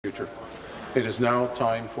It is now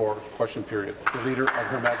time for question period. The Leader of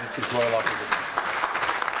Her Majesty's Loyal Opposition.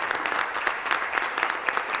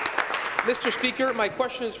 Mr. Speaker, my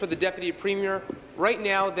question is for the Deputy Premier. Right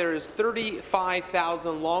now, there is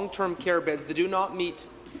 35,000 long-term care beds that do not meet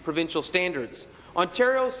provincial standards.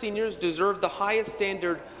 Ontario seniors deserve the highest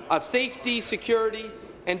standard of safety, security,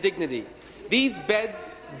 and dignity. These beds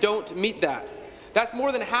don't meet that. That's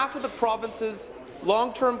more than half of the province's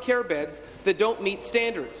long-term care beds that don't meet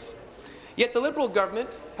standards. Yet the Liberal government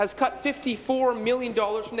has cut $54 million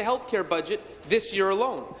from the health care budget this year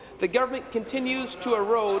alone. The government continues to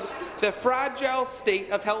erode the fragile state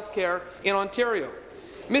of health care in Ontario.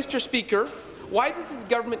 Mr. Speaker, why does this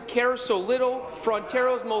government care so little for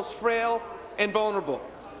Ontario's most frail and vulnerable?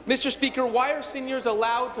 Mr. Speaker, why are seniors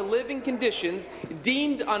allowed to live in conditions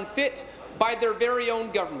deemed unfit by their very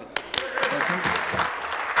own government?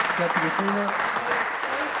 Deputy Premier.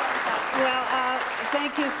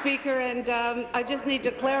 Thank you, Speaker. And I just need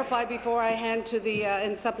to clarify before I hand to the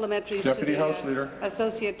in supplementaries Deputy to the House Leader.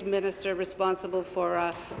 Associate Minister responsible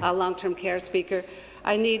for long-term care, Speaker.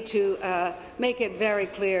 I need to make it very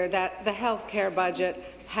clear that the health care budget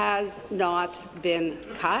has not been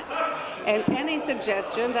cut, and any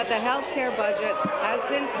suggestion that the health care budget has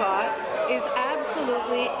been cut is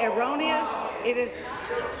absolutely erroneous. It is.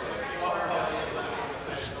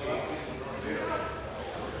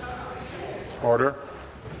 Order.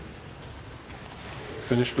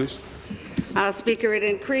 Finish, please. Speaker, it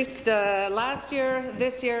increased last year,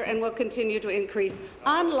 this year, and will continue to increase.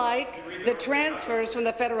 Unlike the transfers from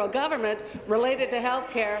the federal government related to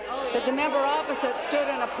health care that the member opposite stood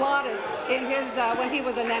and applauded in his when he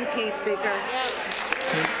was an MP, Speaker.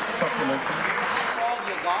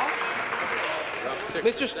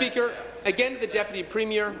 Mr. Speaker, again to the Deputy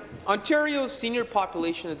Premier, Ontario's senior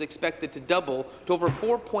population is expected to double to over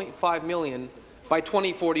 4.5 million by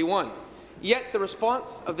 2041. Yet the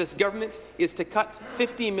response of this government is to cut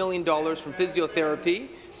 $50 million from physiotherapy,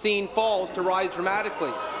 seeing falls to rise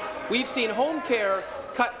dramatically. We've seen home care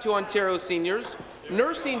cut to Ontario seniors.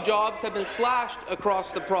 Nursing jobs have been slashed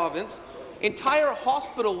across the province. Entire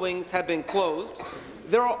hospital wings have been closed.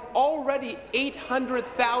 There are already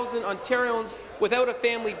 800,000 Ontarians without a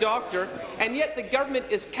family doctor, and yet the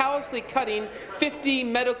government is callously cutting 50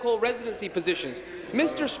 medical residency positions.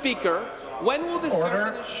 Mr. Speaker, when will this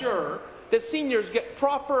government ensure that seniors get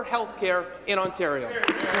proper health care in Ontario? To the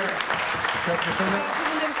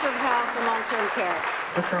Minister of Health and Long-Term Care.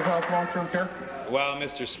 Minister of Health, Long-Term Care. Well,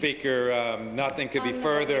 Mr. Speaker, nothing could be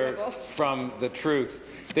further from the truth.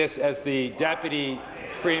 This, as the Deputy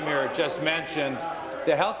Premier just mentioned,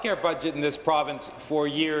 the healthcare budget in this province for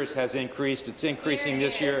years has increased. It's increasing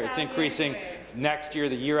this year. It's increasing next year,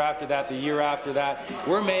 the year after that, the year after that.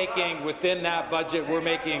 We're making, within that budget, we're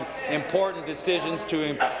making important decisions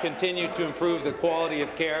to continue to improve the quality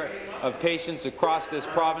of care of patients across this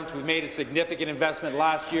province. We've made a significant investment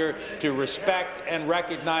last year to respect and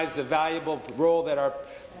recognize the valuable role that our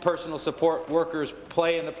personal support workers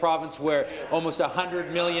play in the province, where almost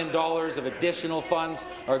 $100 million of additional funds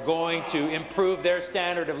are going to improve their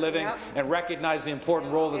standard of living and recognize the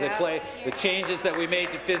important role that they play. The changes that we made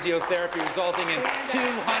to physiotherapy resulting in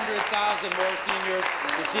 200,000 more seniors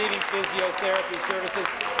receiving physiotherapy services,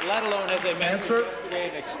 let alone, as I mentioned,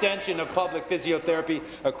 an extension of public physiotherapy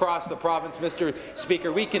across the province. Mr.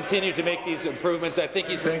 Speaker, we continue to make these improvements. I think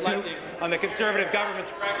he's reflecting on the Conservative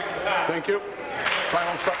government's record for that. Thank you.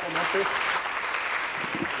 Final supplementary.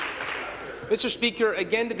 Mr. Speaker,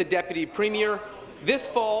 again to the Deputy Premier. This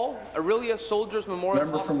fall, Orillia Soldiers Memorial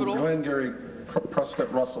Hospital. Member from Glengarry,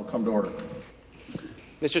 Prescott Russell, come to order.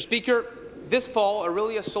 Mr. Speaker, this fall,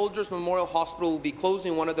 Orillia Soldiers Memorial Hospital will be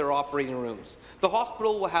closing one of their operating rooms. The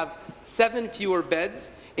hospital will have 7 fewer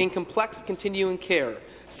beds in complex continuing care.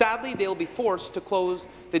 Sadly, they will be forced to close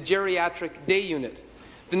the geriatric day unit.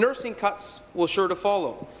 The nursing cuts will sure to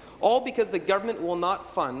follow, all because the government will not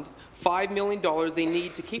fund $5 million they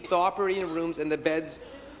need to keep the operating rooms and the beds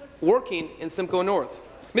working in Simcoe North.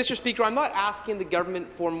 Mr. Speaker, I'm not asking the government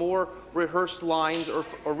for more rehearsed lines or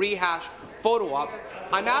rehashed photo ops.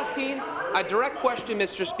 I'm asking a direct question,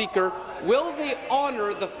 Mr. Speaker. Will they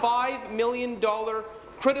honour the $5 million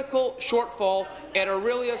critical shortfall at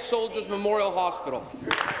Orillia Soldiers Memorial Hospital?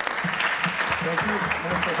 Thank you.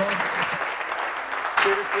 Minister Hall.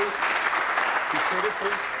 Seated, please. Be seated,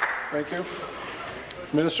 please. Thank you.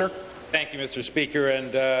 Minister. Thank you, Mr. Speaker.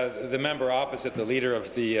 And the member opposite, the Leader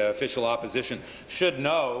of the official opposition, should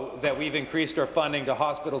know that we've increased our funding to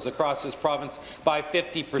hospitals across this province by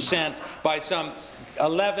 50%, by from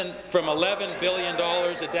 $11 billion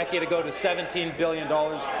a decade ago to $17 billion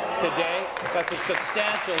today. That's a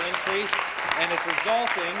substantial increase. and it's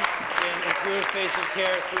resulting in improved patient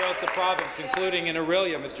care throughout the province, including in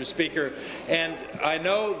Orillia, Mr. Speaker. And I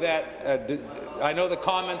know that the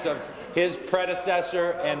comments of his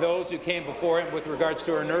predecessor and those who came before him with regards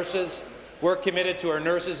to our nurses. We're committed to our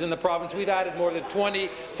nurses in the province. We've added more than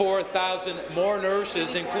 24,000 more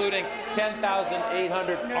nurses, including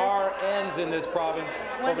 10,800 RNs in this province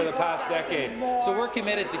over the past decade. So we're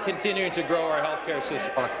committed to continuing to grow our healthcare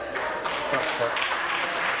system.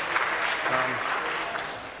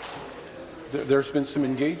 There's been some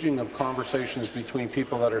engaging of conversations between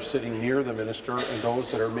people that are sitting near the minister and those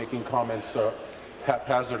that are making comments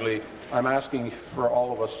haphazardly. I'm asking for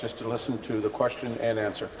all of us just to listen to the question and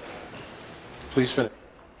answer. Please finish.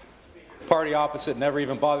 Party opposite never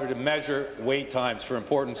even bothered to measure wait times for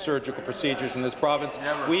important surgical procedures in this province.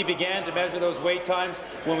 We began to measure those wait times.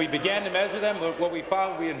 When we began to measure them, what we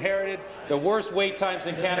found, we inherited the worst wait times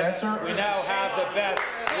in Canada. We now have the best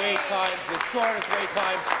wait times, the shortest wait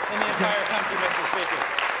times in the entire country, Mr. Speaker.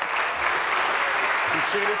 Be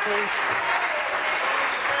seated, please.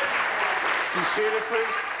 Be seated,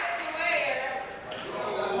 please.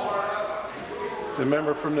 The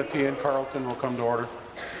member from Nepean Carleton will come to order.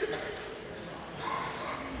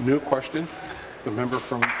 New question. The member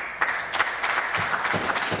from...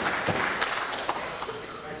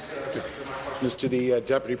 To the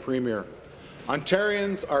Deputy Premier.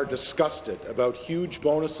 Ontarians are disgusted about huge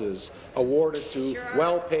bonuses awarded to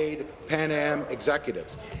well-paid Pan Am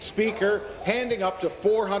executives. Speaker, handing up to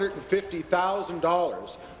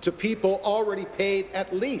 $450,000 to people already paid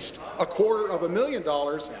at least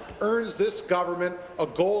 $250,000 earns this government a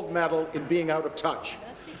gold medal in being out of touch,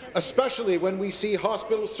 especially when we see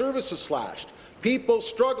hospital services slashed, people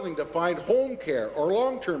struggling to find home care or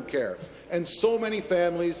long-term care, and so many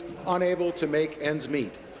families unable to make ends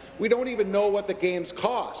meet. We don't even know what the games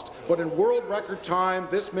cost, but in world record time,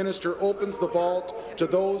 this minister opens the vault to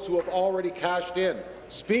those who have already cashed in.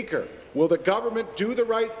 Speaker, will the government do the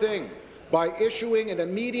right thing by issuing an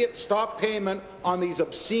immediate stop payment on these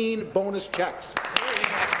obscene bonus checks? The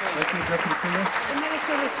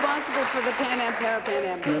minister responsible for the Pan Am Para-Pan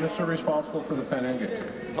Am. Minister responsible for the Pan Am Game.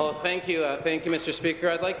 Oh, thank you, Mr.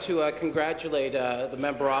 Speaker. I'd like to congratulate the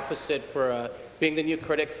member opposite for being the new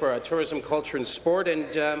critic for tourism, culture and sport.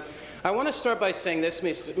 And I want to start by saying this,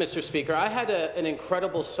 Mr. Speaker. I had an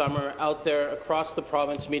incredible summer out there across the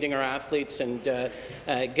province meeting our athletes and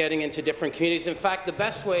getting into different communities. In fact, the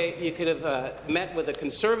best way you could have met with a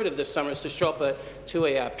Conservative this summer is to show up to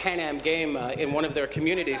a Pan Am game in one of their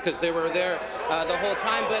communities, because they were there the whole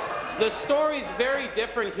time. But the story's very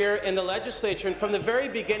different here in the legislature, and from the very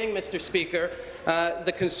beginning, Mr. Speaker,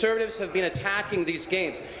 the Conservatives have been attacking these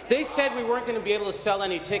games. They said we weren't going to be able to sell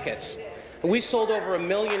any tickets. We sold over 1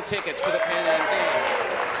 million tickets for the Pan Am Games.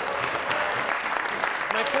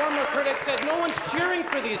 My former critic said no one's cheering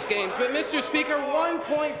for these games, but Mr. Speaker,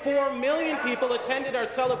 1.4 million people attended our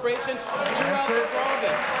celebrations throughout the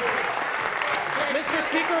province. Mr.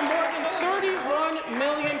 Speaker, more than 31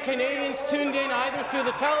 million Canadians tuned in either through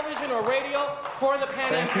the television or radio for the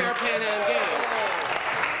Pan Am Para-Pan Am Games.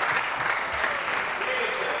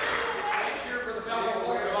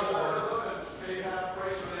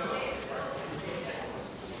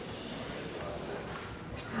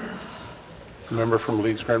 Member from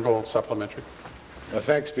Leeds Grenville, supplementary.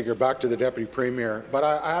 Thanks, Speaker. Back to the Deputy Premier. But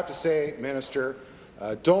I have to say, Minister,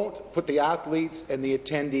 don't put the athletes and the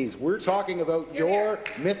attendees. We're talking about your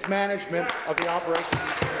mismanagement of the operation.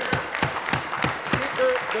 Speaker,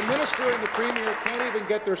 the minister and the Premier can't even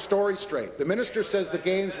get their story straight. The minister says the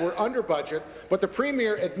games were under budget, but the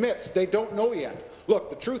Premier admits they don't know yet.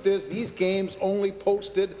 Look, the truth is these games only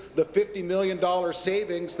posted the $50 million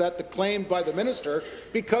savings that claimed by the minister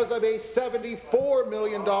because of a $74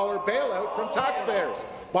 million bailout from taxpayers.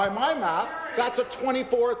 By my math, that's a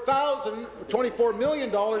 $24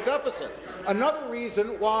 million deficit. Another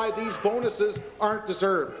reason why these bonuses aren't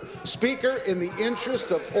deserved. Speaker, in the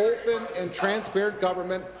interest of open and transparent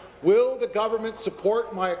government, will the government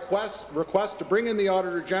support my request to bring in the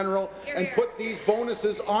Auditor General and put these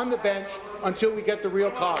bonuses on the bench until we get the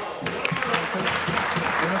real costs?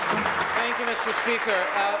 Thank you, Mr. Speaker.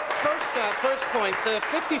 First point, the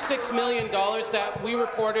 $56 million that we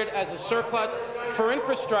reported as a surplus for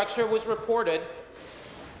infrastructure was reported.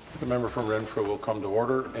 The member from Renfrew will come to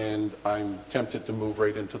order, and I'm tempted to move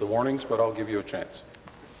right into the warnings, but I'll give you a chance.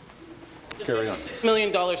 Carry on. $6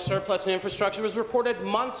 million surplus in infrastructure was reported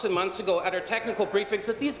months and months ago at our technical briefings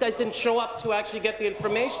that these guys didn't show up to actually get the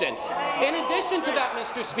information. In addition to that,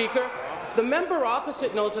 Mr. Speaker, The member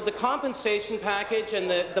opposite knows that the compensation package and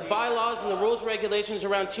the bylaws and the rules regulations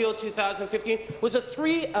around TO 2015 was a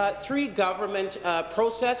three-government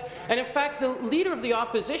process, and in fact, the Leader of the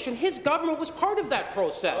Opposition, his government was part of that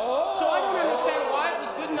process. So I don't understand why it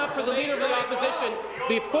was good enough for the Leader of the Opposition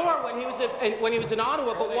before when he was in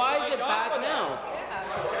Ottawa, but why is it bad now?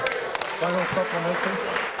 Final supplementary.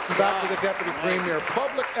 Back to the Deputy Premier.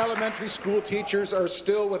 Public elementary school teachers are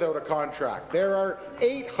still without a contract. There are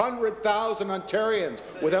 800,000 Ontarians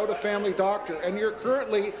without a family doctor, and you're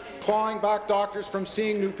currently clawing back doctors from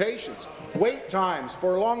seeing new patients. Wait times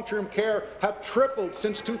for long-term care have tripled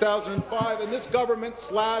since 2005, and this government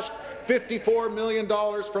slashed $54 million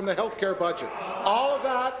from the health care budget. All of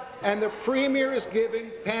that, and the Premier is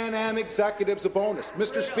giving Pan Am executives a bonus.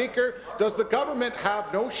 Mr. Speaker, does the government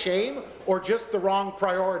have no shame or just the wrong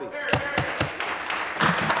priorities?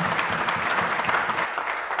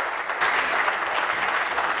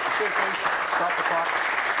 Stop the clock.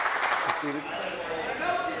 Be seated.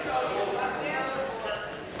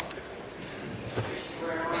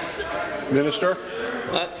 Minister.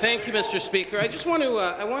 Thank you, Mr. Speaker. I just want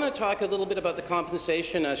to talk a little bit about the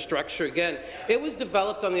compensation structure again. It was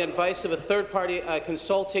developed on the advice of a third-party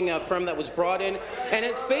consulting firm that was brought in, and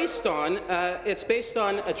it's based on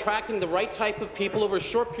attracting the right type of people over a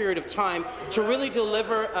short period of time to really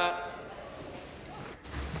deliver.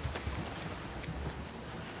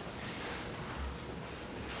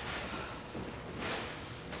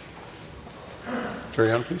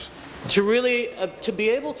 Carry on, please. To really to be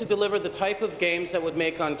able to deliver the type of games that would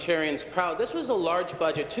make Ontarians proud. This was a large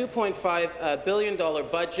budget, $2.5 billion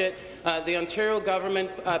budget. The Ontario government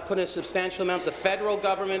put in a substantial amount. The federal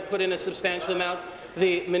government put in a substantial amount.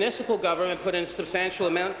 The municipal government put in a substantial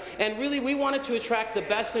amount. And really, we wanted to attract the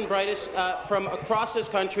best and brightest from across this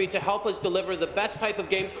country to help us deliver the best type of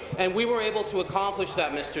games, and we were able to accomplish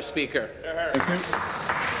that, Mr. Speaker. Thank you.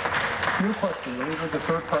 New question, the Leader of the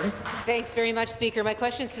Third Party. Thanks very much, Speaker. My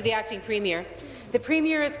question is to the Acting Premier. The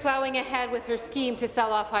Premier is ploughing ahead with her scheme to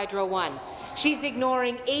sell off Hydro One. She's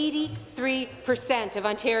ignoring 83% of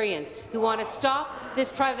Ontarians who want to stop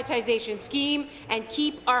this privatization scheme and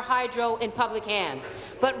keep our hydro in public hands.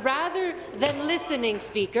 But rather than listening,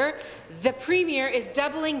 Speaker, the Premier is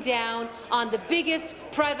doubling down on the biggest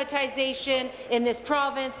privatization in this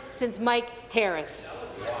province since Mike Harris.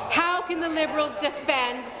 How can the Liberals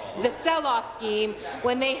defend the sell-off scheme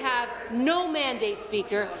when they have no mandate,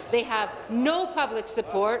 Speaker, they have no public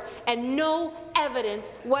support and no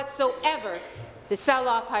evidence whatsoever to sell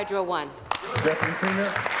off Hydro One? Deputy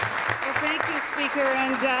Premier. Well, thank you, Speaker.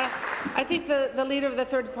 And I think the Leader of the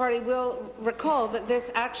Third Party will recall that this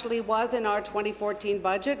actually was in our 2014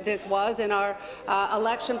 budget. This was in our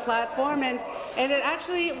election platform, and it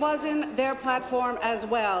actually was in their platform as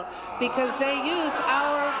well, because they used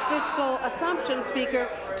our fiscal assumption, Speaker,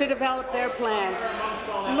 to develop their plan.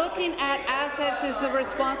 Looking at assets is the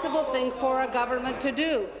responsible thing for a government to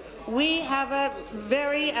do. We have a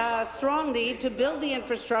very strong need to build the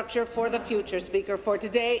infrastructure for the future, Speaker, for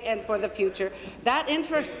today and for the future. That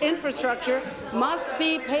infrastructure must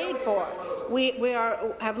be paid for. We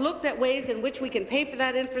have looked at ways in which we can pay for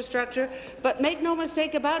that infrastructure, but make no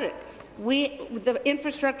mistake about it, the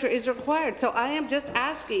infrastructure is required. So I am just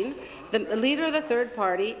asking the Leader of the Third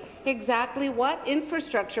Party exactly what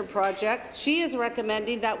infrastructure projects she is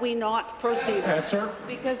recommending that we not proceed. Answer.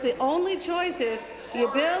 Because the only choice is you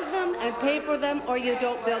build them and pay for them, or you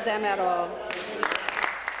don't build them at all.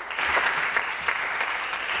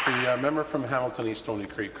 The member from Hamilton East Stony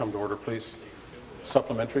Creek, come to order, please.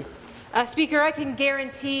 Supplementary. Speaker, I can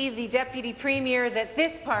guarantee the Deputy Premier that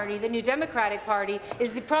this party, the New Democratic Party,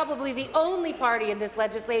 is probably the only party in this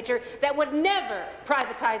legislature that would never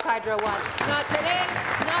privatize Hydro One. Not today,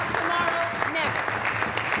 not tomorrow, never.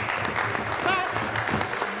 But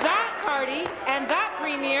that party and that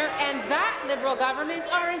Premier and that Liberal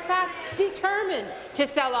government are in fact determined to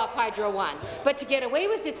sell off Hydro One. But to get away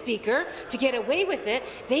with it, Speaker, to get away with it,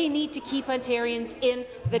 they need to keep Ontarians in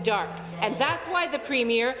the dark. And that's why the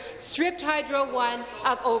Premier stripped Hydro One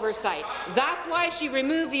of oversight. That's why she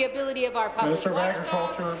removed the ability of our public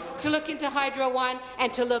watchdogs to look into Hydro One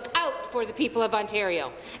and to look out for the people of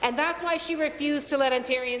Ontario. And that's why she refused to let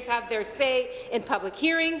Ontarians have their say in public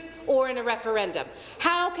hearings or in a referendum.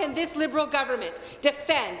 How can this Liberal government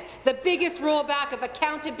defend the biggest rollback of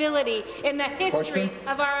accountability in the history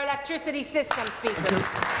of our electricity system, Speaker?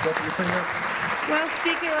 Well,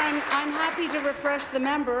 Speaker, I'm happy to refresh the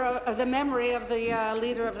memory of the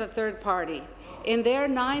Leader of the Third Party. In their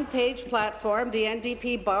 9-page platform, the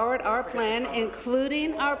NDP borrowed our plan,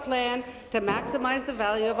 including our plan to maximize the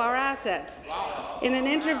value of our assets. In an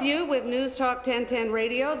interview with News Talk 1010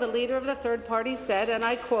 Radio, the leader of the third party said, and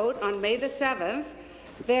I quote, on May the 7th,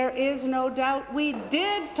 "There is no doubt we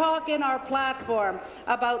did talk in our platform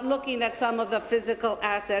about looking at some of the physical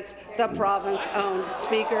assets the province owns."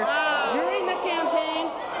 Speaker, during the campaign,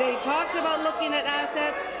 they talked about looking at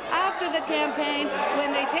assets. After the campaign,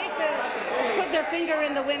 when they put their finger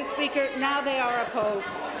in the wind, Speaker, now they are opposed.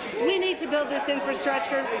 We need to build this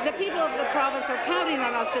infrastructure. The people of the province are counting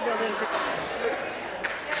on us to build infrastructure.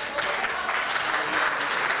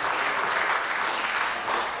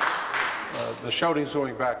 The shouting's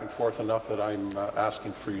going back and forth enough that I'm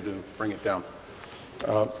asking for you to bring it down.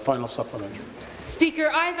 Final supplementary.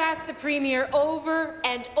 Speaker, I've asked the Premier over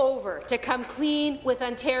and over to come clean with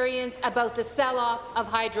Ontarians about the sell-off of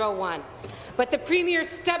Hydro One. But the Premier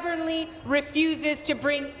stubbornly refuses to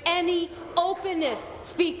bring any openness,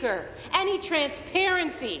 Speaker, any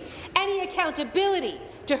transparency, any accountability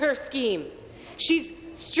to her scheme. She's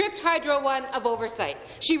stripped Hydro One of oversight.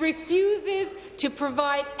 She refuses to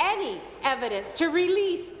provide any evidence, to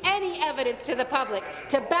release any evidence to the public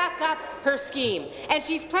to back up her scheme. And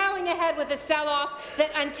she's plowing ahead with a sell-off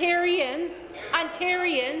that Ontarians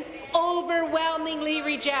overwhelmingly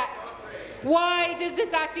reject. Why does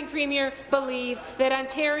this acting Premier believe that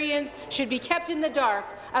Ontarians should be kept in the dark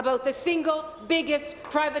about the single biggest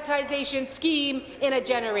privatization scheme in a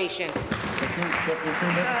generation?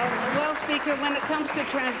 Well, Speaker, when it comes to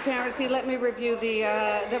transparency, let me review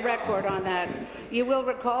the record on that. You will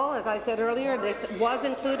recall, as I said earlier, this was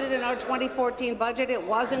included in our 2014 budget. It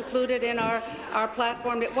was included in our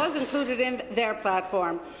platform. It was included in their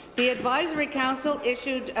platform. The Advisory Council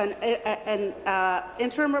issued an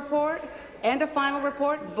interim report and a final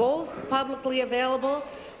report, both publicly available.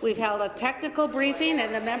 We've held a technical briefing,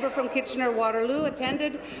 and the member from Kitchener-Waterloo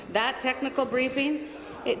attended that technical briefing.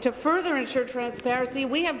 To further ensure transparency,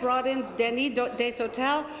 we have brought in Denis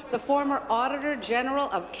Desautel, the former Auditor General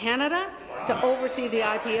of Canada, to oversee the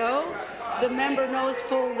IPO. The member knows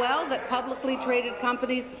full well that publicly traded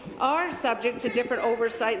companies are subject to different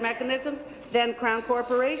oversight mechanisms than Crown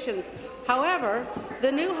corporations. However,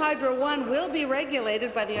 the new Hydro One will be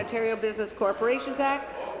regulated by the Ontario Business Corporations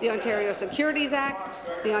Act, the Ontario Securities Act,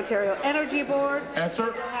 the Ontario Energy Board. Answer.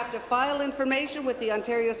 They will have to file information with the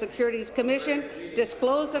Ontario Securities Commission,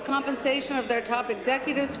 disclose the compensation of their top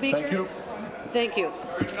executives. Speaker. Thank you. Thank you.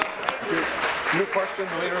 New question,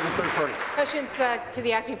 the Leader of the Third Party. Questions to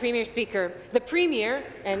the Acting Premier. Speaker. The Premier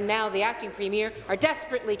and now the Acting Premier are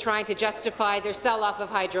desperately trying to justify their sell-off of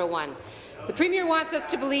Hydro One. The Premier wants us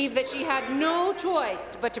to believe that she had no choice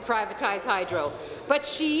but to privatize Hydro, but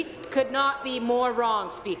she could not be more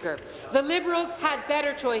wrong, Speaker. The Liberals had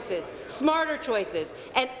better choices, smarter choices,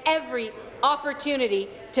 and every opportunity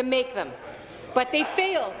to make them. But they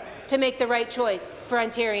failed to make the right choice for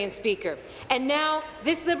Ontarian, Speaker. And now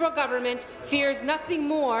this Liberal government fears nothing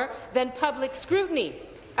more than public scrutiny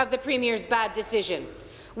of the Premier's bad decision.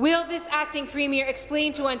 Will this acting Premier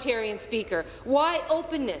explain to Ontarian, Speaker, why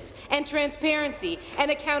openness and transparency and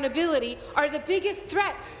accountability are the biggest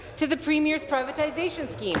threats to the Premier's privatization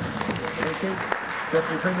scheme? Thank you.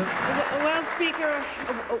 Deputy Premier. Well, Speaker,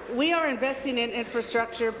 we are investing in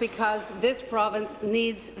infrastructure because this province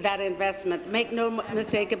needs that investment. Make no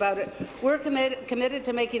mistake about it. We're committed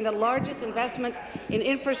to making the largest investment in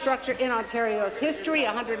infrastructure in Ontario's history,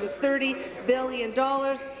 $130 billion.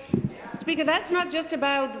 Speaker, that's not just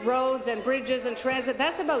about roads and bridges and transit.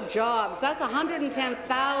 That's about jobs. That's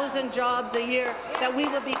 110,000 jobs a year that we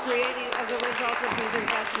will be creating as a result of these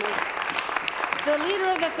investments. The Leader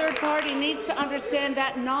of the Third Party needs to understand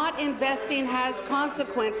that not investing has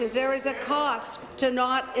consequences. There is a cost to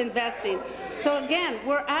not investing. So again,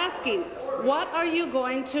 we're asking, what are you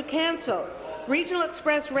going to cancel? Regional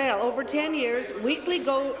Express Rail, over 10 years, weekly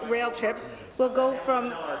GO rail trips will go from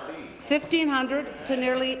 1,500 to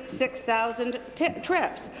nearly 6,000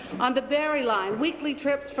 trips. On the Barrie Line, weekly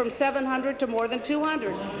trips from 700 to more than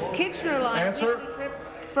 200. Kitchener Line, weekly trips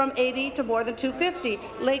from 80 to more than 250.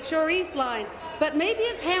 Lakeshore East Line. But maybe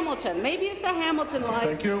it's Hamilton. Maybe it's the Hamilton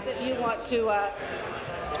line that you want to...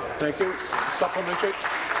 Thank you. Supplementary.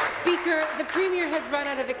 Speaker, the Premier has run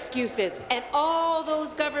out of excuses, and all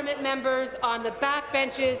those government members on the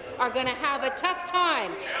backbenches are going to have a tough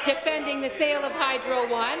time defending the sale of Hydro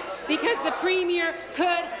One because the Premier could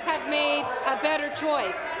have made a better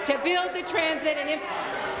choice to build the transit and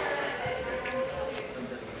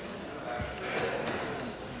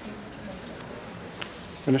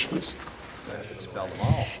Finish, please.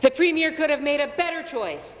 The Premier could have made a better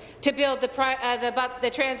choice to build the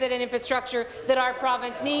transit and infrastructure that our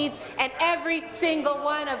province needs, and every single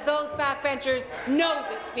one of those backbenchers knows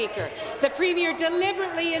it, Speaker. The Premier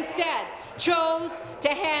deliberately instead chose to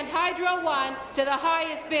hand Hydro One to the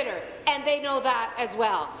highest bidder, and they know that as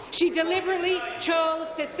well. She deliberately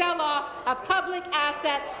chose to sell off a public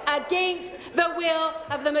asset against the will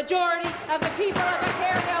of the majority of the people of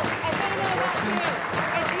Ontario, and they know that too.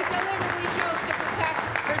 And she deliberately chose to protect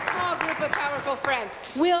her small group of powerful friends.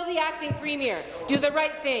 Will the acting Premier do the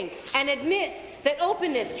right thing and admit that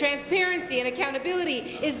openness, transparency and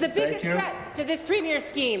accountability is the biggest threat to this Premier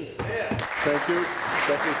scheme? Thank you.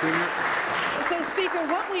 Deputy Premier. So, Speaker,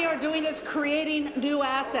 what we are doing is creating new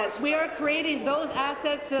assets. We are creating those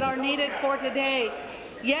assets that are needed for today.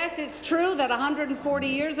 Yes, it's true that 140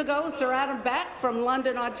 years ago, Sir Adam Beck from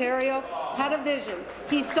London, Ontario, had a vision.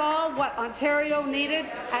 He saw what Ontario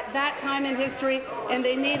needed at that time in history, and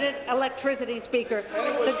they needed electricity, Speaker.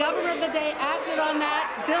 The government of the day acted on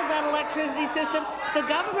that, built that electricity system. The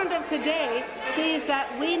government of today sees that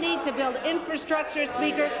we need to build infrastructure,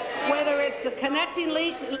 Speaker, whether it's a connecting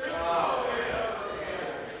leaks.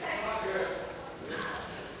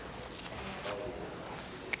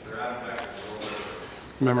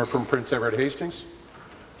 Member from Prince Edward Hastings.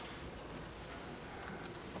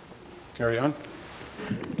 Carry on.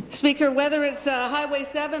 Speaker, whether it's Highway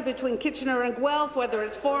 7 between Kitchener and Guelph, whether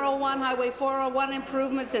it's 401, Highway 401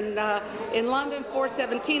 improvements in London,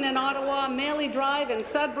 417 in Ottawa, Maley Drive in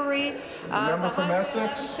Sudbury, the Highway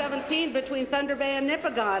 1117 between Thunder Bay and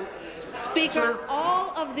Nipigon. Speaker,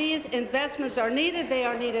 all of these investments are needed. They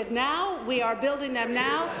are needed now. We are building them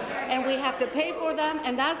now, and we have to pay for them,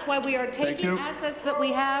 and that's why we are taking assets that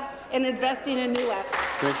we have and investing in new assets.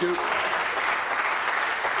 Thank you.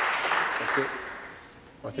 That's it.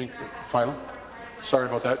 I think final. Sorry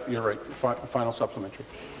about that. You're right. Final supplementary.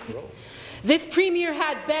 This Premier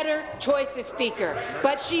had better choices, Speaker,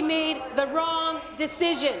 but she made the wrong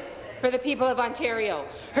decision for the people of Ontario.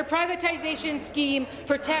 Her privatization scheme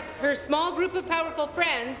protects her small group of powerful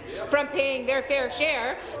friends from paying their fair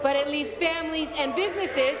share, but it leaves families and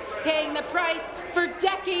businesses paying the price for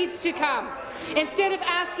decades to come. Instead of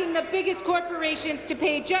asking the biggest corporations to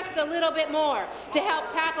pay just a little bit more to help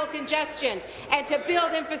tackle congestion and to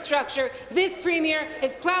build infrastructure, this Premier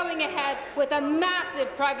is ploughing ahead with a massive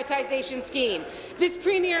privatization scheme. This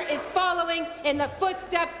Premier is following in the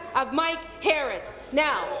footsteps of Mike Harris.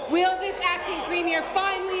 Now, will this acting Premier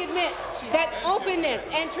finally admit that openness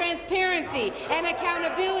and transparency and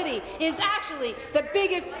accountability is actually the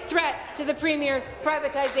biggest threat to the Premier's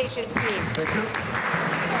privatization scheme? Thank you.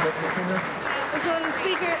 So,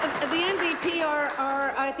 Speaker, the NDP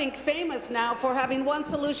are, I think, famous now for having one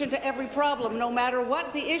solution to every problem. No matter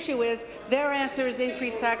what the issue is, their answer is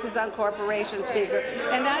increased taxes on corporations, Speaker.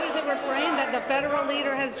 And that is a refrain that the federal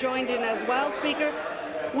leader has joined in as well, Speaker.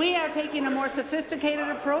 We are taking a more sophisticated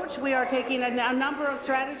approach. We are taking a number of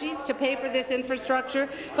strategies to pay for this infrastructure.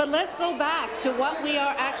 But let's go back to what we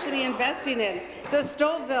are actually investing in. The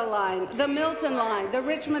Stouffville line, the Milton line, the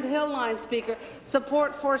Richmond Hill line, Speaker,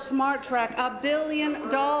 support for SmartTrack, $1 billion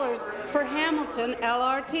for Hamilton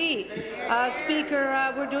LRT.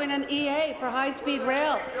 Speaker, we're doing an EA for high-speed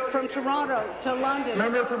rail from Toronto to London.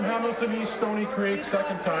 Member from Hamilton East Stony Creek,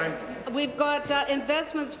 second time. We've got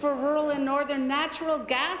investments for rural and northern natural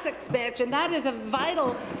gas expansion. That is a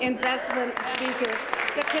vital investment, Speaker.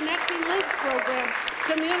 The Connecting Links program.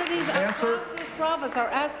 Communities across this province are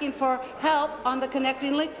asking for help on the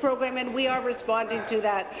Connecting Links program, and we are responding to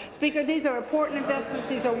that. Speaker, these are important investments.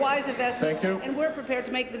 These are wise investments. Thank you. And we're prepared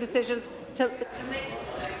to make the decisions to make.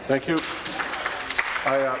 Thank you.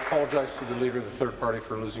 I apologize to the Leader of the Third Party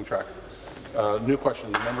for losing track. New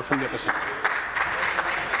question. The member from Nipissing.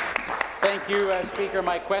 Thank you, Speaker.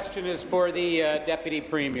 My question is for the Deputy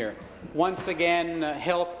Premier. Once again,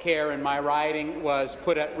 health care in my riding was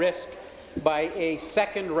put at risk by a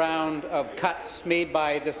second round of cuts made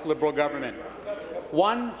by this Liberal government.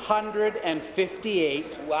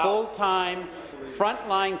 158 full-time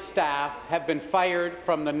frontline staff have been fired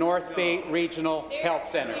from the North Bay Regional Health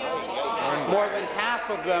Centre. More than half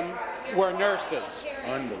of them were nurses.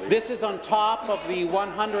 This is on top of the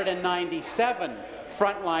 197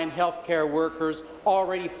 frontline healthcare workers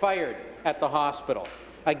already fired at the hospital.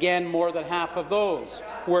 Again, more than half of those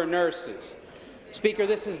were nurses. Speaker,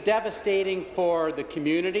 this is devastating for the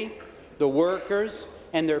community, the workers,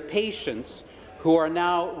 and their patients who are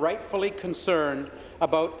now rightfully concerned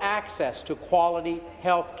about access to quality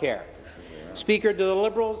health care. Speaker, do the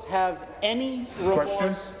Liberals have any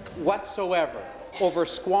remorse whatsoever over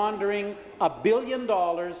squandering $1 billion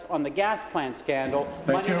on the gas plant scandal,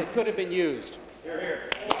 money that could have been used. Deputy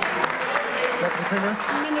Premier.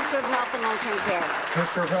 Minister of Health and Long-Term Care.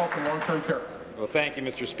 Minister of Health and Long-Term Care. Well, thank you,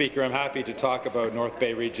 Mr. Speaker. I'm happy to talk about North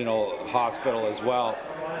Bay Regional Hospital as well.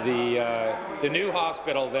 The new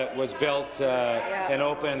hospital that was built and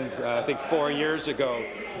opened, I think, 4 years ago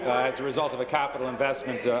as a result of a capital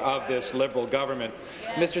investment of this Liberal government.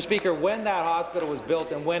 Mr. Speaker, when that hospital was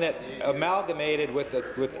built and when it amalgamated with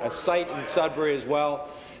a site in Sudbury as well,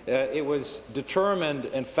 it was determined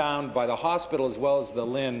and found by the hospital as well as the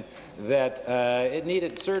LHIN that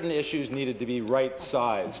certain issues needed to be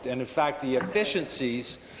right-sized. And in fact, the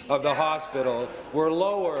efficiencies of the hospital were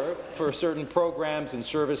lower for certain programs and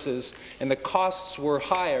services, and the costs were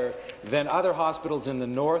higher than other hospitals in the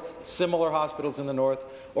north, similar hospitals in the north,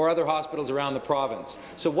 or other hospitals around the province.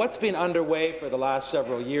 So what's been underway for the last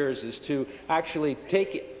several years is to actually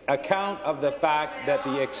take account of the fact that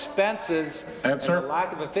the expenses and the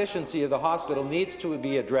lack of efficiency of the hospital needs to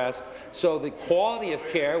be addressed, so the quality of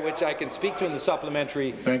care, which I can speak to in the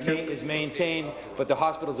supplementary, is maintained, but the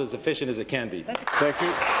hospital is as efficient as it can be. Thank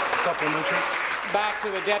you. Supplementary. Back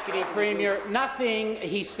to the Deputy Premier. Nothing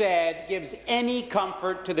he said gives any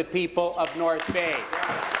comfort to the people of North Bay.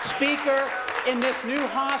 Speaker, in this new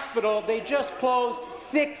hospital, they just closed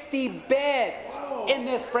 60 beds in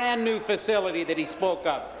this brand new facility that he spoke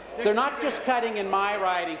of. They're not just cutting in my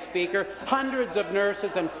riding, Speaker. Hundreds of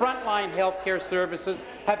nurses and frontline healthcare services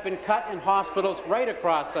have been cut in hospitals right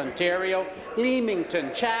across Ontario: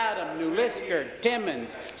 Leamington, Chatham, New Liskeard,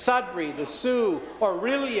 Timmins, Sudbury, the Sioux,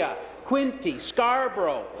 Orillia, Quinte,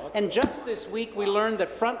 Scarborough. And just this week, we learned that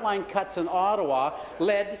frontline cuts in Ottawa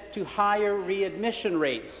led to higher readmission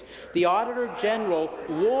rates. The Auditor General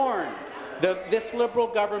warned that this Liberal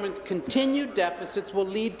government's continued deficits will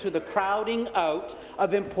lead to the crowding out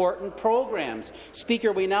of important programs.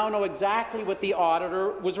 Speaker, we now know exactly what the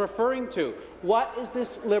Auditor was referring to. What is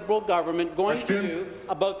this Liberal government going to do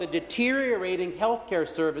about the deteriorating healthcare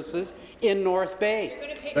services in North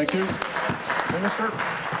Bay? Thank you. Minister.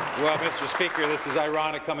 Well, Mr. Speaker, this is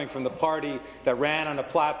ironic coming from the party that ran on a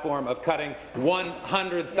platform of cutting 100,000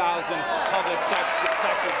 public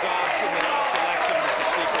sector jobs in the last election, Mr.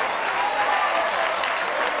 Speaker.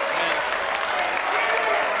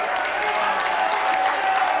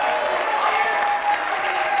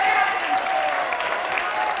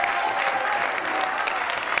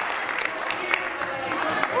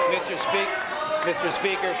 Mr.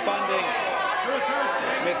 Speaker, funding.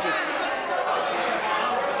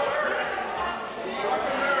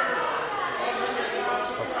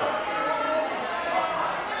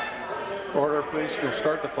 Order, please. We'll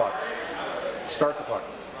start the clock. Start the clock.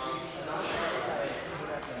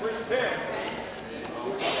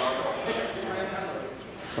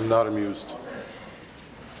 I'm not amused.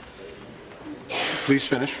 Please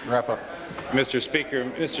finish. Wrap up. Mr.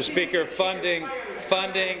 Speaker, funding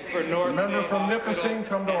for North Bay from Nipissing,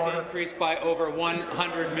 come to order. Increased by over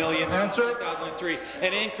 $100 million since 2003,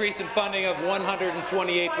 an increase in funding of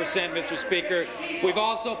 128%, Mr. Speaker. We've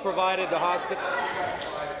also provided the hospital.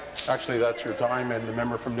 Actually, that's your time, and the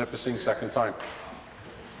member from Nipissing, second time.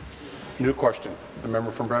 New question. The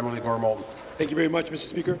member from Bramalea Gore Malton. Thank you very much, Mr.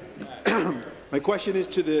 Speaker. My question is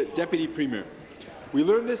to the Deputy Premier. We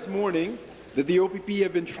learned this morning that the OPP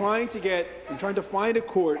have been trying to find a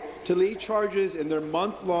court to lay charges in their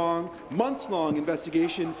months-long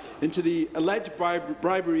investigation into the alleged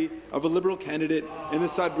bribery of a Liberal candidate in the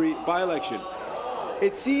Sudbury by-election.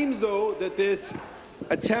 It seems, though, that this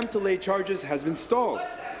attempt to lay charges has been stalled.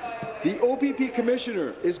 The OPP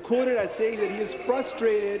commissioner is quoted as saying that he is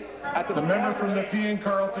frustrated at the member from Nepean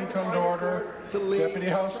Carleton, come to order. Deputy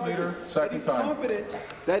House Leader, second time. He's confident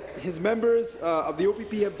that his members of the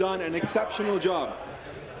OPP have done an exceptional job.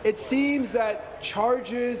 It seems that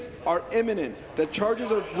charges are imminent, that charges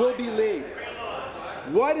will be laid.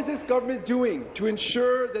 What is this government doing to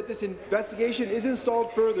ensure that this investigation isn't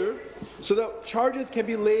stalled further, so that charges can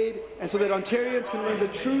be laid and so that Ontarians can learn the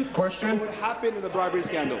truth of what happened in the bribery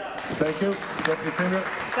scandal? Thank you. Deputy Premier.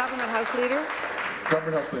 Government House Leader.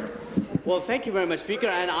 Government House Leader. Well, thank you very much, Speaker.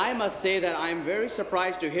 And I must say that I'm very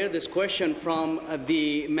surprised to hear this question from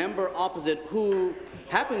the member opposite, who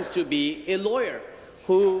happens to be a lawyer,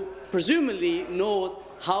 who presumably knows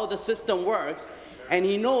how the system works, and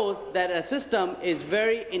he knows that a system is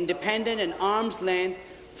very independent and arm's length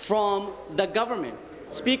from the government.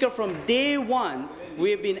 Speaker, from day one,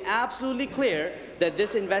 we have been absolutely clear that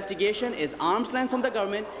this investigation is arm's length from the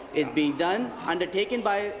government, is being done, undertaken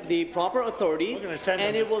by the proper authorities,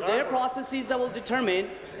 and it will their processes that will determine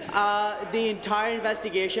the entire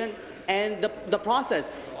investigation. and the process.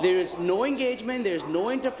 There is no engagement, there is no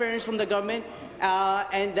interference from the government,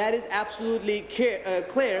 and that is absolutely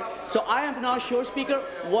clear. So I am not sure, Speaker,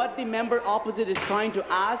 what the member opposite is trying to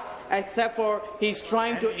ask, except for he's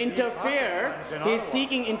trying to interfere. He's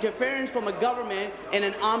seeking interference from a government in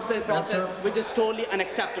an arm's length process, which is totally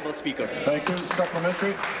unacceptable, Speaker. Thank you.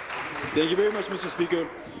 Supplementary. Thank you very much, Mr. Speaker.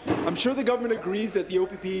 I'm sure the government agrees that the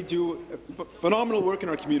OPP do phenomenal work in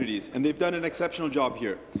our communities, and they've done an exceptional job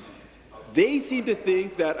here. They seem to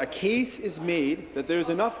think that a case is made that there is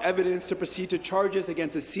enough evidence to proceed to charges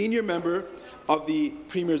against a senior member of the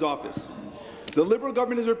Premier's office. The Liberal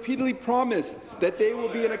government has repeatedly promised that they will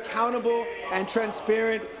be an accountable and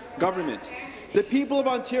transparent government. The people of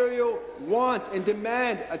Ontario want and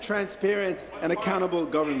demand a transparent and accountable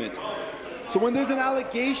government. So when there's an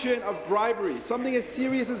allegation of bribery, something as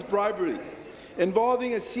serious as bribery,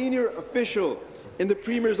 involving a senior official in the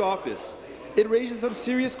Premier's office, it raises some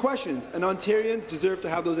serious questions, and Ontarians deserve to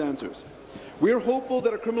have those answers. We are hopeful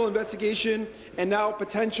that a criminal investigation and now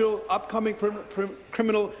potential upcoming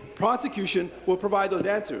criminal prosecution will provide those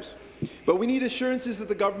answers. But we need assurances that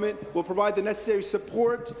the government will provide the necessary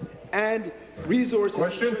support and resources to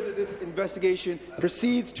ensure that this investigation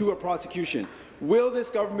proceeds to a prosecution. Will this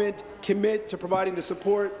government commit to providing the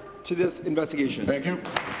support to this investigation? Thank you.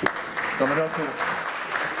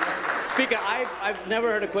 Speaker, I've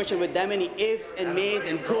never heard a question with that many ifs and mays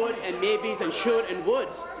and could and maybes and should and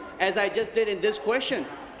woulds as I just did in this question.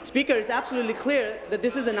 Speaker, it's absolutely clear that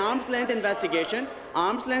this is an arm's-length investigation,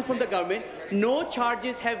 arm's length from the government. No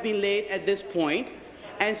charges have been laid at this point.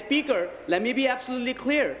 And Speaker, let me be absolutely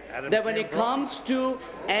clear that when it comes to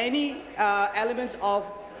any elements of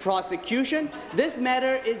prosecution, this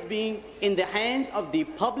matter is being in the hands of the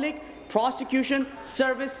Public Prosecution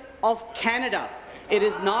Service of Canada. It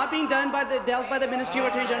is not being dealt by the Ministry of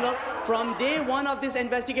Attorney General. From day one of this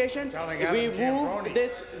investigation, we moved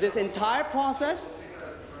this entire process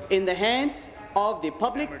in the hands of the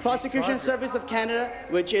Public Prosecution Service of Canada,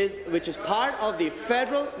 which is part of the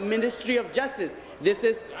Federal Ministry of Justice. This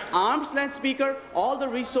is arm's length, Speaker. All the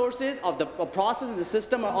resources of the process and the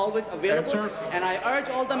system are always available. And I urge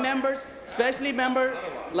all the members, especially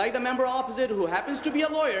like the member opposite who happens to be a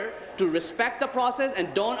lawyer, to respect the process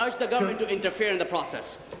and don't urge the government to interfere in the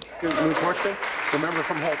process. New question, the member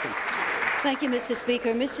from Halton. Thank you, Mr.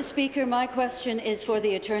 Speaker. Mr. Speaker, my question is for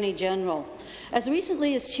the Attorney General. As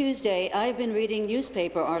recently as Tuesday, I have been reading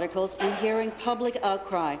newspaper articles and hearing public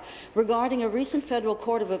outcry regarding a recent Federal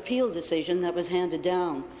Court of Appeal decision that was handed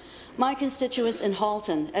down. My constituents in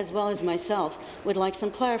Halton, as well as myself, would like some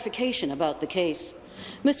clarification about the case.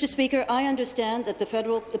 Mr. Speaker, I understand that the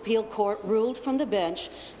Federal Appeal Court ruled from the bench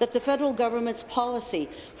that the federal government's policy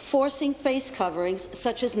forcing face coverings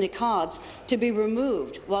such as niqabs to be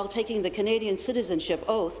removed while taking the Canadian citizenship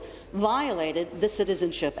oath violated the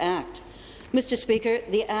Citizenship Act. Mr. Speaker,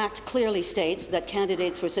 the Act clearly states that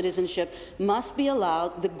candidates for citizenship must be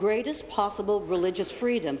allowed the greatest possible religious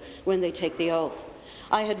freedom when they take the oath.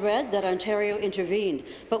 I had read that Ontario intervened,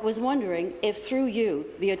 but was wondering if, through you,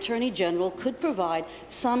 the Attorney General could provide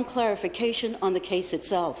some clarification on the case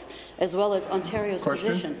itself, as well as Ontario's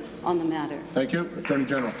position on the matter. Thank you. Attorney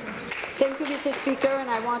General. Thank you, Mr. Speaker, and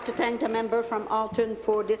I want to thank the member from Alton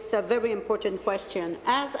for this very important question.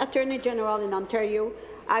 As Attorney General in Ontario,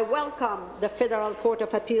 I welcome the Federal Court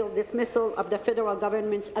of Appeal dismissal of the federal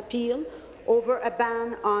government's appeal over a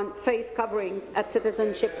ban on face coverings at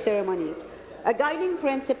citizenship ceremonies. A guiding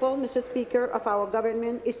principle, Mr. Speaker, of our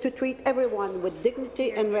government is to treat everyone with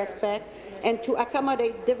dignity and respect and to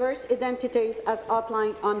accommodate diverse identities as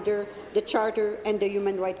outlined under the Charter and the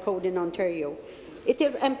Human Rights Code in Ontario. It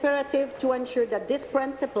is imperative to ensure that this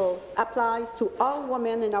principle applies to all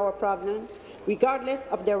women in our province, regardless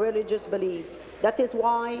of their religious belief. That is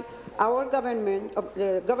why our government,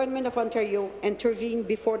 the Government of Ontario, intervened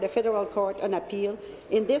before the Federal Court on Appeal,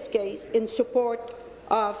 in this case in support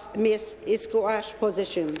of Ms. Iscoash's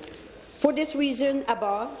position. For this reason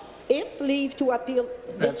above, if leave to appeal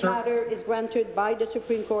this matter is granted by the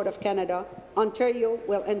Supreme Court of Canada, Ontario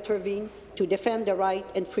will intervene to defend the right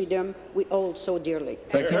and freedom we hold so dearly.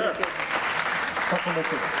 Thank you.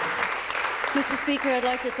 Mr. Speaker, I'd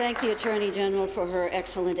like to thank the Attorney General for her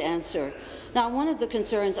excellent answer. Now, one of the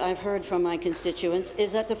concerns I've heard from my constituents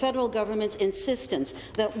is that the federal government's insistence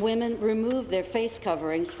that women remove their face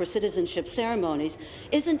coverings for citizenship ceremonies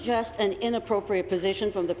isn't just an inappropriate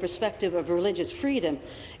position from the perspective of religious freedom,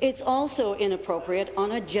 it's also inappropriate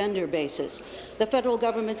on a gender basis. The federal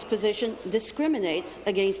government's position discriminates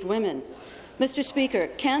against women. Mr. Speaker,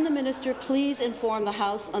 can the minister please inform the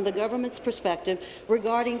House on the government's perspective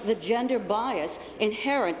regarding the gender bias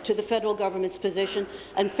inherent to the federal government's position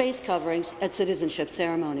on face coverings at citizenship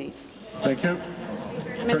ceremonies? Thank you.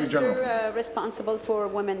 Minister responsible for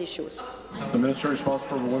women issues. The Minister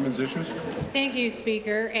responsible for women's issues. Thank you,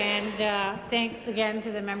 Speaker, and thanks again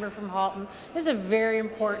to the member from Halton. This is a very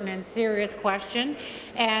important and serious question,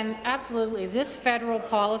 and absolutely, this federal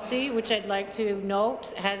policy, which I'd like to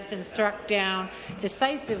note has been struck down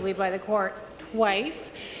decisively by the courts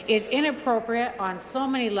twice, is inappropriate on so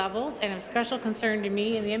many levels and of special concern to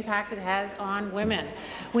me in the impact it has on women.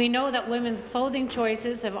 We know that women's clothing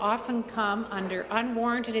choices have often come under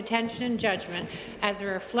unwarranted attention and judgment as a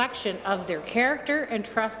reflection of their character and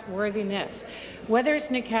trustworthiness. Whether it's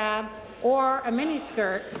niqab or a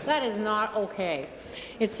miniskirt, that is not okay.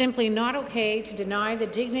 It's simply not okay to deny the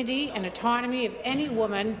dignity and autonomy of any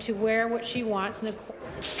woman to wear what she wants.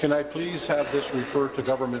 Can I please have this referred to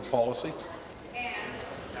government policy?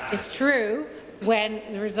 It's true when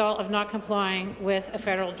the result of not complying with a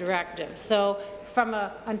federal directive. So from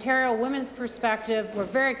an Ontario women's perspective, we're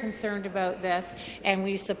very concerned about this, and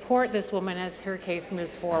we support this woman as her case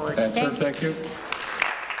moves forward. Thank you.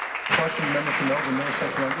 Question, member from Elgin,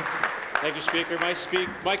 Middlesex London. Thank you, Speaker.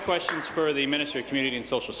 My question is for the Minister of Community and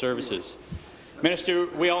Social Services. Minister,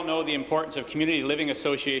 we all know the importance of community living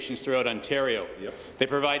associations throughout Ontario. Yep. They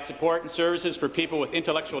provide support and services for people with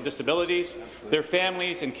intellectual disabilities, their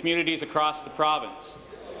families and communities across the province.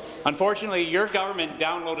 Unfortunately, your government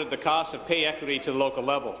downloaded the cost of pay equity to the local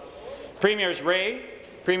level. Premiers Ray,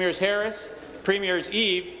 Premiers Harris, Premiers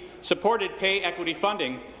Eve supported pay equity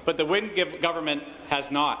funding, but the Wynne government has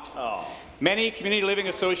not. Oh. Many community living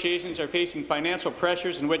associations are facing financial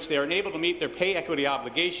pressures in which they are unable to meet their pay equity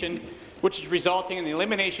obligation, which is resulting in the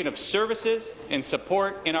elimination of services and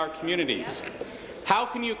support in our communities. How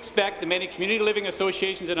can you expect the many community living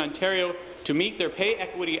associations in Ontario to meet their pay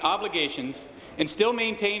equity obligations and still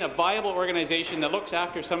maintain a viable organization that looks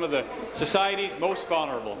after some of the society's most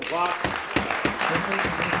vulnerable?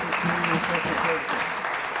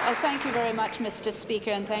 Thank you very much, Mr.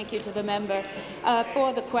 Speaker, and thank you to the member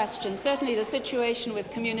for the question. Certainly the situation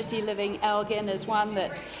with Community Living Elgin is one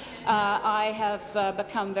that I have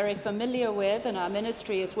become very familiar with, and our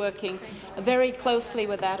ministry is working very closely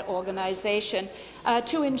with that organization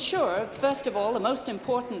to ensure, first of all, the most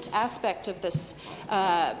important aspect of this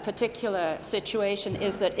particular situation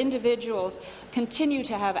is that individuals continue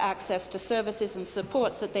to have access to services and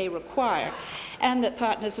supports that they require, and that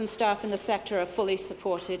partners and staff in the sector are fully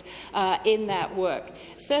supported in that work.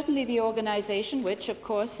 Certainly the organization, which of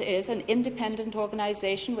course is an independent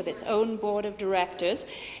organization with its own board of directors,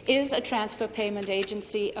 is a transfer payment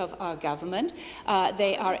agency of our government.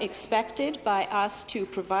 They are expected by us to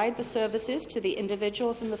provide the services to the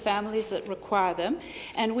individuals and the families that require them,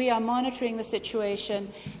 and we are monitoring the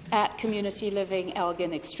situation at Community Living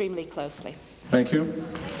Elgin extremely closely. Thank you.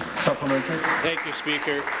 Supplementary. Thank you,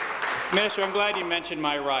 Speaker. Minister, I'm glad you mentioned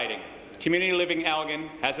my riding. Community Living Elgin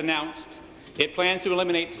has announced it plans to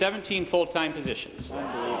eliminate 17 full-time positions,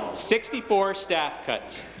 64 staff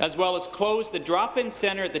cuts, as well as close the drop-in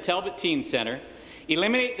centre at the Talbot Teen Centre,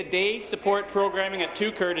 eliminate the day support programming at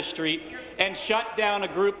 2 Curtis Street, and shut down a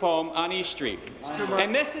group home on East Street.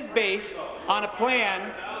 And this is based on a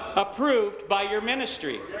plan approved by your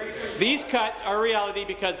ministry. These cuts are reality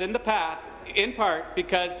because in part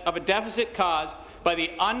because of a deficit caused by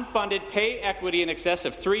the unfunded pay equity in excess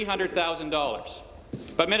of $300,000.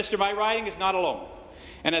 But, Minister, my riding is not alone,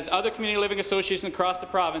 and as other community living associations across the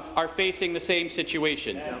province are facing the same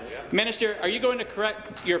situation. Minister, are you going to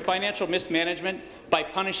correct your financial mismanagement by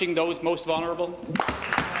punishing those most vulnerable?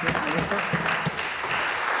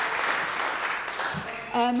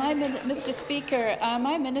 Mr. Speaker,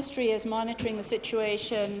 my ministry is monitoring the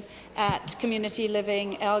situation at Community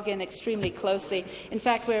Living Elgin extremely closely. In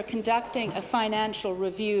fact, we're conducting a financial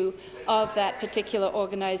review of that particular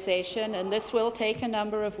organization, and this will take a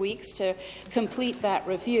number of weeks to complete that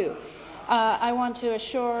review. I want to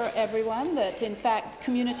assure everyone that, in fact,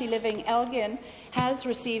 Community Living Elgin has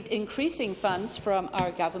received increasing funds from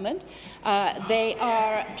our government. They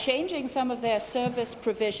are changing some of their service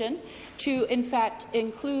provision to, in fact,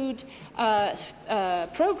 include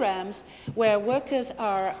programs where workers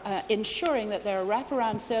are ensuring that there are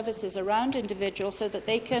wraparound services around individuals so that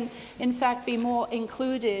they can, in fact, be more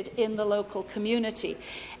included in the local community.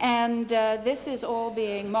 And this is all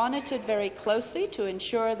being monitored very closely to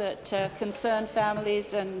ensure that concerned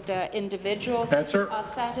families and individuals are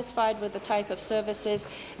satisfied with the type of services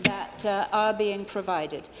that are being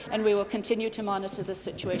provided. And we will continue to monitor the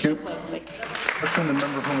situation closely. Question, the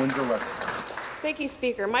member from Windsor West. Thank you,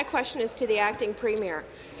 Speaker. My question is to the Acting Premier.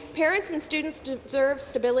 Parents and students deserve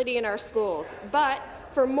stability in our schools, but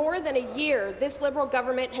for more than a year, this Liberal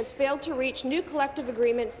government has failed to reach new collective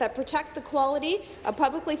agreements that protect the quality of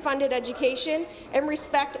publicly funded education and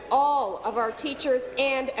respect all of our teachers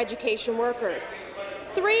and education workers.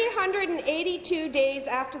 382 days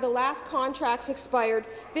after the last contracts expired,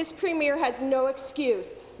 this Premier has no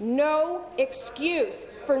excuse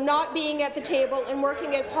for not being at the table and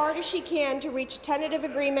working as hard as she can to reach tentative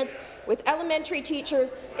agreements with elementary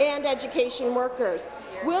teachers and education workers.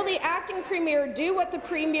 Will the Acting Premier do what the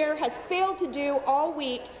Premier has failed to do all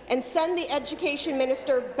week and send the Education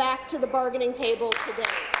Minister back to the bargaining table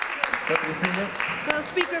today? Well,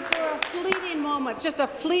 Speaker, for a fleeting moment, just a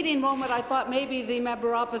fleeting moment, I thought maybe the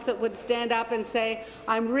member opposite would stand up and say,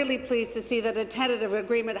 I'm really pleased to see that a tentative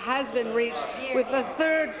agreement has been reached with the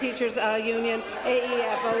third teachers' union,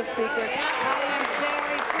 AEFO, Speaker. I am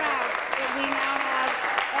very proud that we now have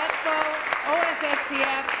ETFO,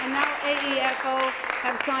 OSSTF, and now AEFO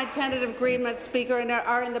have signed tentative agreements, Speaker, and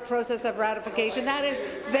are in the process of ratification. That is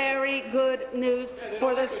very good news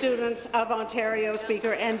for the students of Ontario,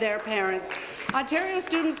 Speaker, and their parents. Ontario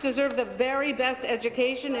students deserve the very best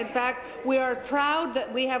education. In fact, we are proud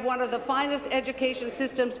that we have one of the finest education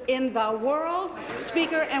systems in the world,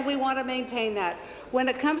 Speaker, and we want to maintain that. When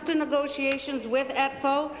it comes to negotiations with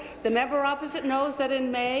ETFO, the member opposite knows that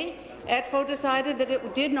in May, ETFO decided that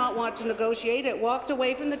it did not want to negotiate. It walked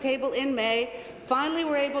away from the table in May. Finally,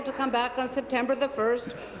 we're able to come back on September the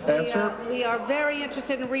 1st. We are very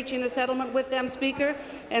interested in reaching a settlement with them, Speaker,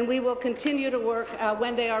 and we will continue to work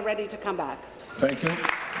when they are ready to come back. Thank you.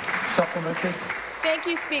 Supplementary. Thank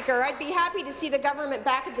you, Speaker. I'd be happy to see the government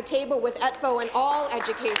back at the table with ETFO and all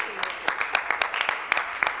education.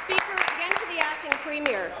 Speaker, again to the Acting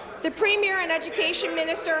Premier. The Premier and Education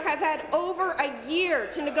Minister have had over a year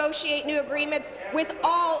to negotiate new agreements with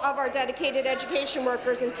all of our dedicated education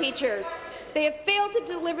workers and teachers. They have failed to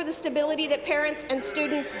deliver the stability that parents and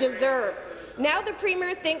students deserve. Now the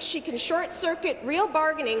Premier thinks she can short-circuit real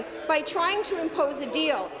bargaining by trying to impose a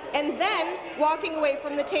deal and then walking away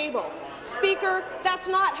from the table. Speaker, that's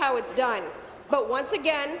not how it's done. But once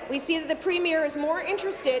again, we see that the Premier is more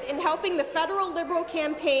interested in helping the federal Liberal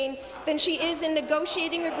campaign than she is in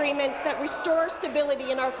negotiating agreements that restore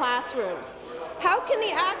stability in our classrooms. How can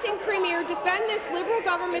the Acting Premier defend this Liberal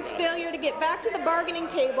government's failure to get back to the bargaining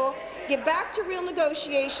table, get back to real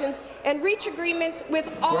negotiations, and reach agreements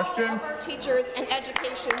with all of our teachers and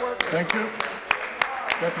education workers? Thank you.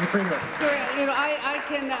 Deputy Premier. I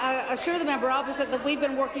can assure the member opposite that we've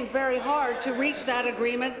been working very hard to reach that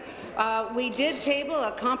agreement. We did table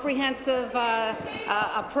a comprehensive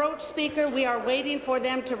approach, Speaker. We are waiting for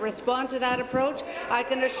them to respond to that approach. I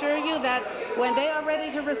can assure you that when they are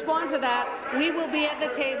ready to respond to that, we will be at the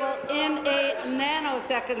table in a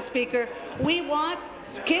nanosecond, Speaker. We want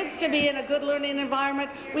kids to be in a good learning environment.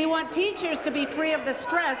 We want teachers to be free of the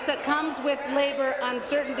stress that comes with labour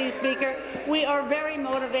uncertainty, Speaker. We are very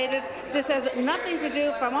motivated. This has nothing to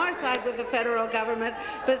do from our side with the federal government,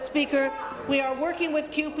 but, Speaker, we are working with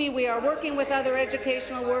CUPE. We are working with other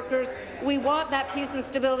educational workers. We want that peace and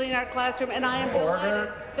stability in our classroom, and I am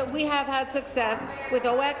delighted that we have had success with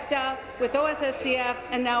OECTA, with OSSTF,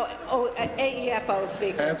 and now AEFO,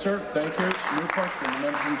 Speaker. Answer. Thank you. New question. The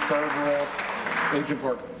member from Scarborough, Agent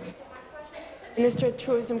Gordon. Minister of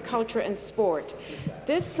Tourism, Culture and Sport.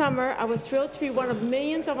 This summer, I was thrilled to be one of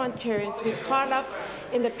millions of Ontarians to be caught up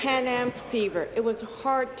in the Pan Am fever. It was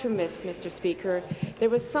hard to miss, Mr. Speaker. There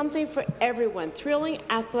was something for everyone, thrilling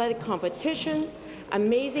athletic competitions,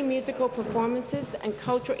 amazing musical performances and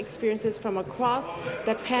cultural experiences from across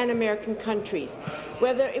the Pan-American countries.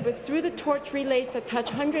 Whether it was through the torch relays that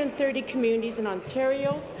touched 130 communities in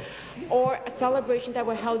Ontario or a celebration that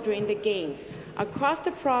were held during the Games. Across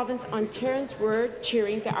the province, Ontarians were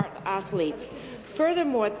cheering the athletes.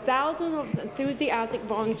 Furthermore, thousands of enthusiastic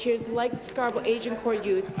volunteers like Scarborough Agincourt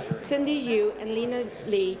Youth, Cindy Yu and Lena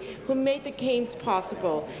Lee, who made the Games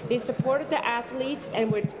possible. They supported the athletes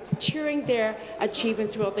and were cheering their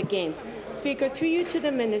achievements throughout the Games. Speaker, through you to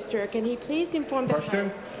the Minister, can he please inform the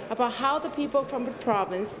House about how the people from the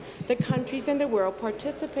province, the countries and the world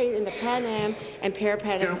participate in the Pan Am and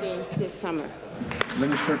Para-Pan Am Games this summer?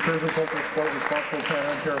 Minister of Tourism, Culture and Sport, responsible for Pan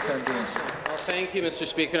Am Para-Pan Games. Thank you, Mr.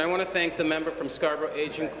 Speaker. And I want to thank the member from Scarborough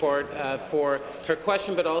Agincourt for her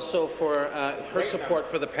question, but also for her support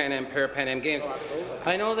for the Pan Am Para-Pan Am Games.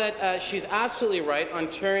 I know that she's absolutely right.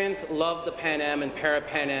 Ontarians love the Pan Am and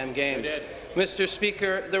Para-Pan Am Games. Mr.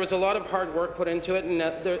 Speaker, there was a lot of hard work put into it, and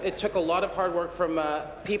it took a lot of hard work from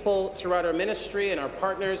people throughout our ministry and our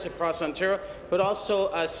partners across Ontario, but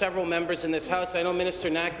also several members in this House. I know Minister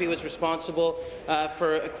Naqvi was responsible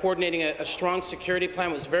for coordinating a strong security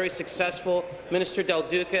plan. It was very successful. Minister Del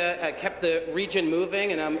Duca kept the region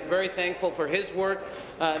moving, and I'm very thankful for his work.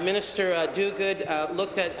 Minister Duguid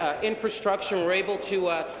looked at infrastructure and were able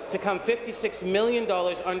to come $56 million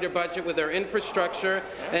under budget with our infrastructure.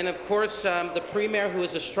 And of course, the Premier, who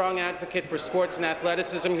is a strong advocate for sports and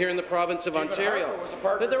athleticism here in the province of Ontario.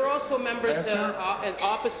 But there were also members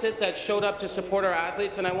opposite that showed up to support our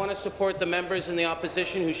athletes, and I want to support the members in the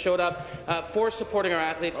opposition who showed up for supporting our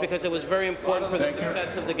athletes because it was very important for the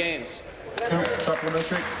success of the Games.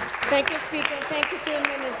 Supplementary. Thank you, Speaker. Thank you to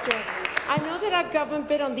the Minister. I know that our government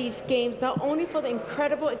bid on these Games not only for the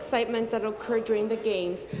incredible excitement that occurred during the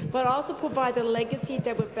Games, but also provide a legacy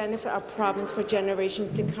that would benefit our province for generations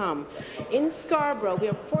to come. In Scarborough, we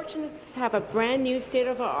are fortunate to have a brand new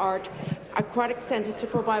state-of-the-art aquatic centre to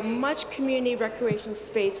provide much community recreation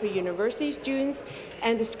space for university students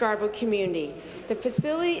and the Scarborough community. The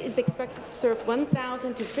facility is expected to serve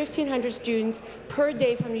 1,000 to 1,500 students per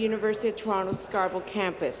day from the University of Toronto's Scarborough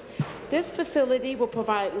campus. This facility will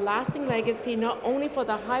provide lasting legacy not only for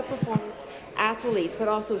the high-performance athletes, but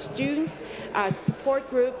also students, support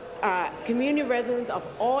groups, community residents of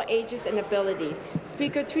all ages and abilities.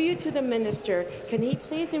 Speaker, through you to the Minister, can he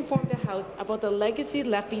please inform the House about the legacy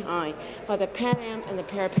left behind by the Pan Am and the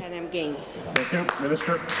Para-Pan Am Games? Thank you.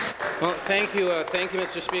 Minister. Well, thank you,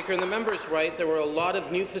 Mr. Speaker. And the member is right. There were a lot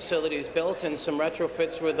of new facilities built and some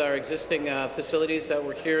retrofits with our existing facilities that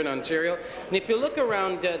were here in Ontario. And if you look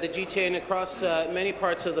around the GTA and across many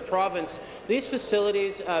parts of the province, these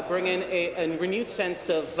facilities bring in a renewed sense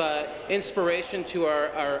of inspiration to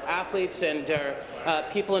our athletes and our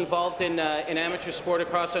people involved in amateur sport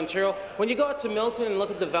across Ontario. When you go out to Milton and look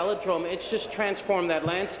at the Velodrome, it's just transformed that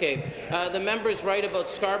landscape. The member is right about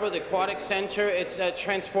Scarborough, the Aquatic Centre. It's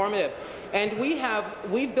transformative. And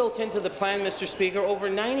we've built into the plan, Mr. Speaker, over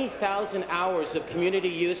 90,000 hours of community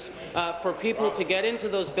use for people to get into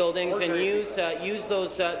those buildings and use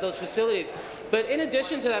those facilities. But in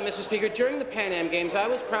addition to that, Mr. Speaker, during the Pan Am Games, I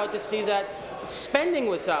was proud to see that spending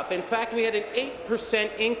was up. In fact, we had an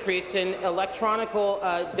 8% increase in electronic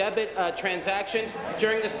debit transactions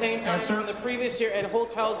during the same time from the previous year, and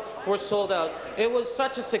hotels were sold out. It was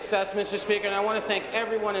such a success, Mr. Speaker, and I want to thank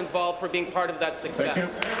everyone involved for being part of that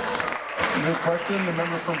success. Thank you. New question, the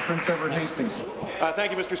member from Prince Edward Hastings.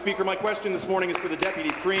 Thank you, Mr. Speaker. My question this morning is for the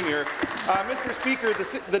Deputy Premier. Mr. Speaker,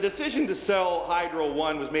 the decision to sell Hydro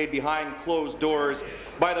One was made behind closed doors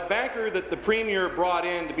by the banker that the Premier brought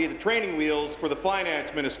in to be the training wheels for the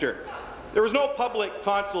Finance Minister. There was no public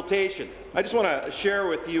consultation. I just want to share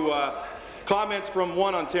with you comments from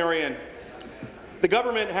one Ontarian. The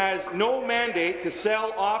government has no mandate to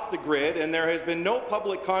sell off the grid, and there has been no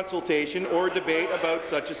public consultation or debate about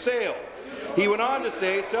such a sale. He went on to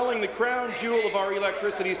say selling the crown jewel of our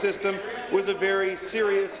electricity system was a very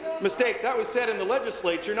serious mistake. That was said in the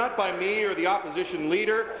legislature, not by me or the opposition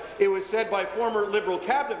leader. It was said by former Liberal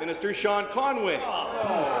Cabinet Minister Sean Conway.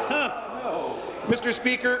 Mr.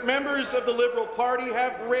 Speaker, members of the Liberal Party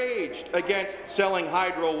have raged against selling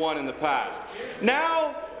Hydro One in the past.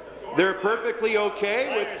 Now they're perfectly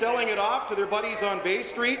okay with selling it off to their buddies on Bay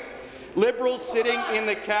Street. Liberals sitting in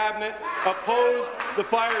the Cabinet opposed the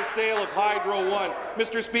fire sale of Hydro One.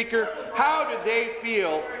 Mr. Speaker, how did they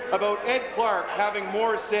feel about Ed Clark having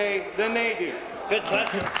more say than they do? Good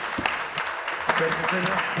question.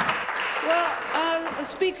 Well,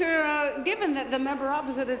 Speaker, given that the member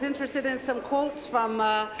opposite is interested in some quotes from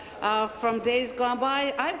days gone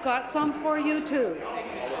by, I've got some for you too.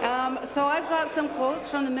 So I've got some quotes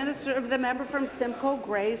from the member from Simcoe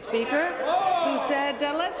Grey, Speaker, who said,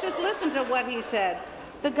 let's just listen to what he said.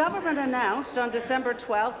 The government announced on December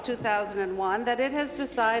 12, 2001, that it has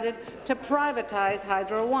decided to privatize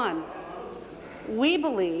Hydro One. We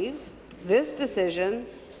believe this decision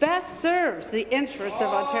best serves the interests of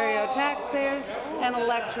Ontario taxpayers and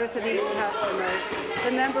electricity customers. The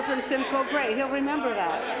member from Simcoe Grey, he'll remember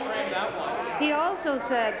that. He also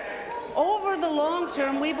said, over the long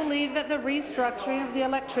term, we believe that the restructuring of the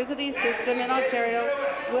electricity system in Ontario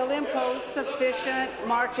will impose sufficient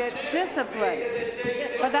market discipline.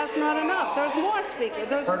 But that's not enough. There's more, Speaker.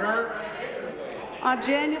 There's more. On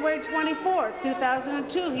January 24,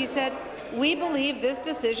 2002, he said, We believe this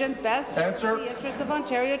decision best serves the interests of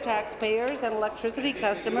Ontario taxpayers and electricity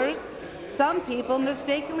customers. Some people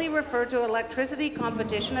mistakenly refer to electricity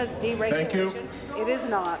competition as deregulation. Thank you. It is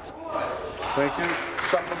not. Thank you.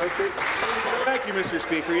 Supplementary. Thank you, Mr.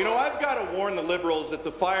 Speaker. You know, I've got to warn the Liberals that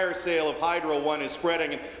the fire sale of Hydro One is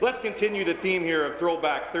spreading. And let's continue the theme here of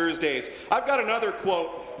Throwback Thursdays. I've got another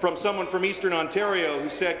quote from someone from Eastern Ontario who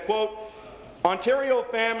said, quote, Ontario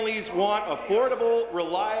families want affordable,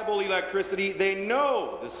 reliable electricity. They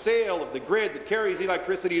know the sale of the grid that carries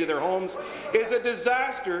electricity to their homes is a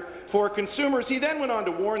disaster for consumers. He then went on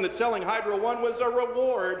to warn that selling Hydro One was a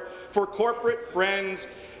reward for corporate friends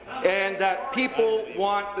and that people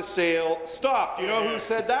want the sale stopped. You know who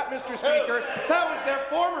said that, Mr. Speaker? That was their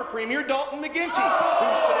former Premier, Dalton McGuinty,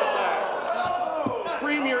 who said that.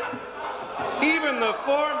 Premier, even the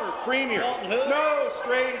former Premier, no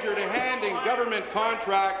stranger to handing government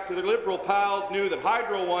contracts to their Liberal pals, knew that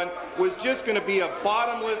Hydro One was just going to be a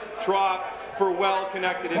bottomless trough for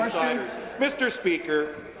well-connected insiders. Mr.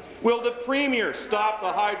 Speaker, will the Premier stop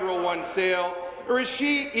the Hydro One sale, or is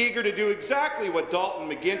she eager to do exactly what Dalton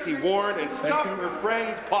McGuinty warned and stuff her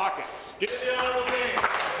friends' pockets?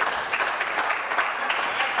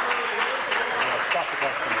 Stop the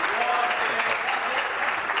question.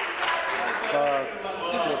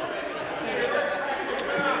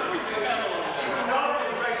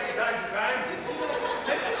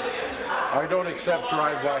 I don't accept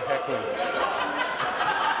drive-by heckling.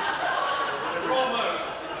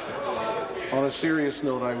 On a serious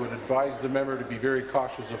note, I would advise the member to be very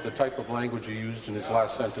cautious of the type of language he used in his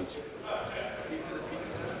last sentence.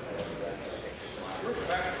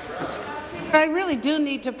 I really do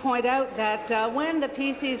need to point out that when the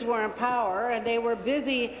PCs were in power and they were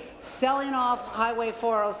busy selling off Highway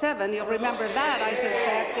 407, you'll remember that, I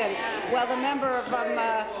suspect, and well, the member from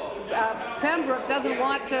Pembroke doesn't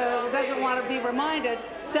want to be reminded.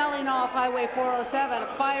 Selling off Highway 407, a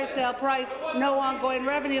fire sale price, no ongoing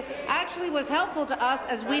revenue, actually was helpful to us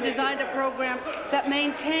as we designed a program that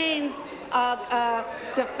maintains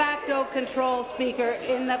de facto control, Speaker,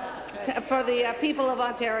 for the people of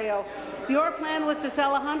Ontario. Your plan was to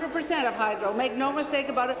sell 100% of Hydro. Make no mistake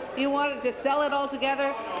about it. You wanted to sell it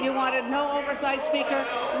altogether. You wanted no oversight, Speaker.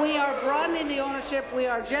 We are broadening the ownership. We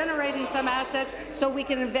are generating some assets so we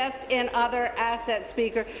can invest in other assets,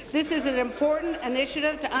 Speaker. This is an important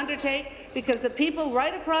initiative to undertake because the people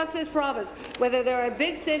right across this province, whether they're in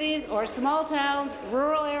big cities or small towns,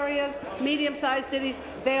 rural areas, medium-sized cities,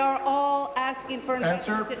 they are all asking for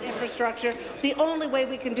investments in infrastructure. The only way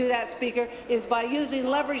we can do that, Speaker, is by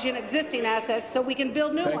leveraging existing assets so we can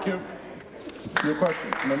build new ones. Thank you. Your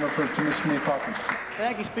question, member for Timiskaming-Cochrane.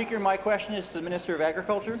 Thank you, Speaker. My question is to the Minister of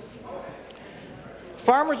Agriculture.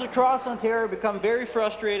 Farmers across Ontario become very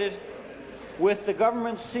frustrated with the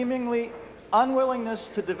government's seemingly unwillingness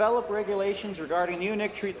to develop regulations regarding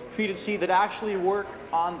neonic-treated seed that actually work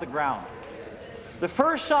on the ground. The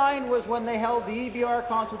first sign was when they held the EBR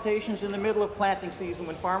consultations in the middle of planting season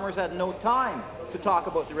when farmers had no time to talk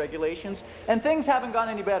about the regulations, and things haven't gone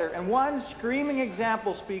any better. And one screaming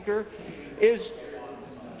example, Speaker, is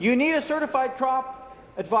you need a certified crop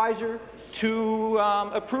advisor to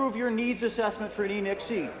approve your needs assessment for an ENIC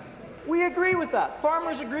seed. We agree with that.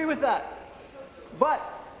 Farmers agree with that. But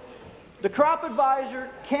the crop advisor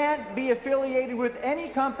can't be affiliated with any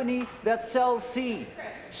company that sells seed.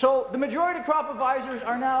 So the majority of crop advisors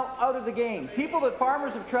are now out of the game, people that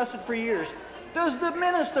farmers have trusted for years. Does the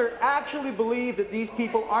minister actually believe that these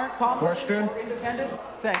people aren't competent or independent?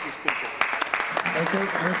 Thank you, Speaker. Thank you.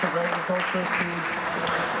 Minister of Agriculture.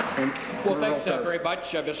 Well, thanks very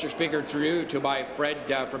much, Mr. Speaker. Through you to my friend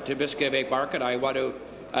from Timiskaming Market, I want to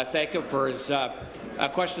thank him for his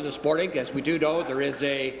question this morning. As we do know, there is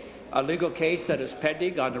a legal case that is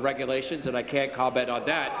pending on the regulations, and I can't comment on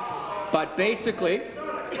that. But basically,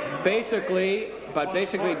 Mr.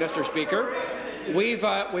 Speaker, we've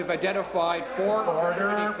identified 4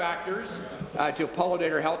 contributing factors to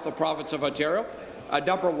pollinator health in the province of Ontario.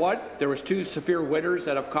 Number 1, there was 2 severe winters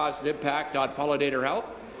that have caused an impact on pollinator health.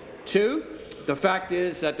 2, the fact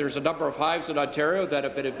is that there's a number of hives in Ontario that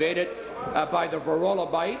have been invaded by the varroa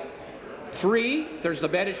mite. 3, there's the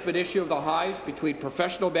management issue of the hives between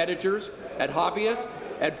professional managers and hobbyists.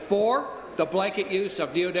 And 4, the blanket use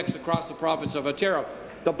of neonics across the province of Ontario.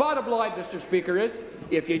 The bottom line, Mr. Speaker, is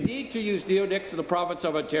if you need to use neonics in the province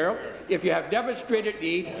of Ontario, if you have demonstrated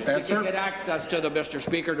need, you can get access to them, Mr.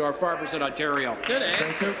 Speaker, to our farmers in Ontario.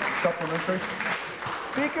 Thank you. Supplementary.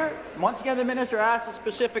 Speaker, once again, the minister asked a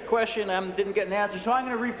specific question and didn't get an answer, so I'm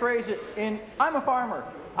going to rephrase it. I'm a farmer.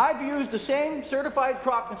 I've used the same certified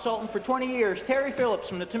crop consultant for 20 years, Terry Phillips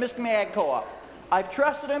from the Timiskaming Ag Co-op. I've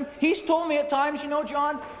trusted him. He's told me at times, you know,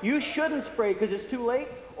 John, you shouldn't spray because it's too late,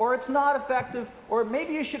 or it's not effective, or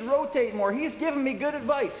maybe you should rotate more. He's given me good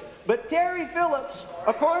advice. But Terry Phillips,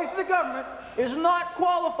 according to the government, is not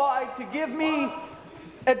qualified to give me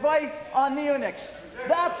advice on neonics.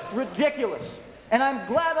 That's ridiculous. And I'm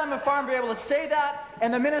glad I'm a farmer to be able to say that,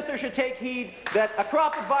 and the minister should take heed that a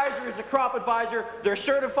crop advisor is a crop advisor. They're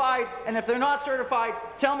certified, and if they're not certified,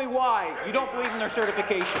 tell me why you don't believe in their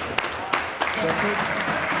certification. Thank you.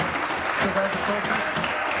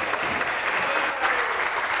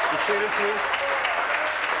 Be seated, please.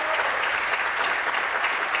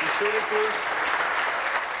 Be seated, please.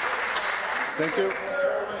 Thank you.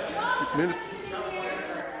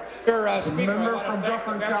 Speaker, member from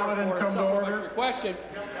Dufferin-Caledon come to order. Question.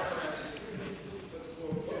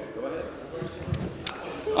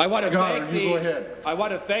 I want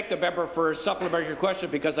to thank the member for a supplementary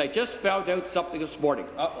question because I just found out something this morning.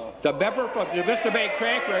 The member from Mr. Bay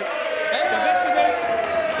Crankford,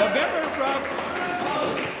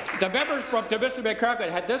 the member from Mr. Bay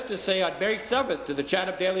Crankford had this to say on May 7th to the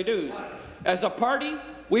Chatham Daily News. As a party,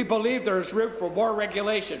 we believe there is room for more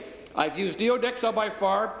regulation. I've used neonics on my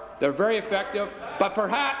farm. They're very effective, but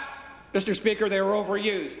perhaps, Mr. Speaker, they were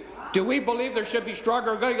overused. Do we believe there should be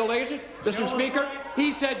stronger regulations, Mr. Speaker?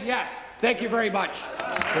 He said yes. Thank you very much.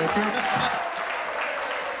 Thank you.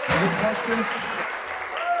 Any question?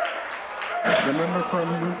 The member from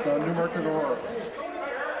Newmarket Aurora.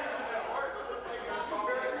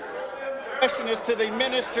 The question is to the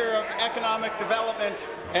Minister of Economic Development,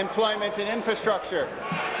 Employment and Infrastructure.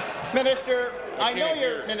 Minister, I know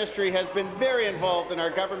your ministry has been very involved in our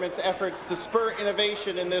government's efforts to spur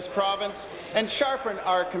innovation in this province and sharpen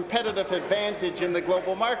our competitive advantage in the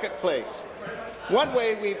global marketplace. One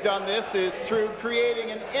way we've done this is through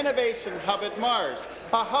creating an innovation hub at Mars,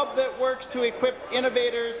 a hub that works to equip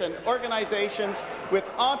innovators and organizations with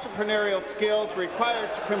entrepreneurial skills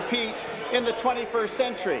required to compete in the 21st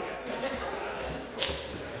century.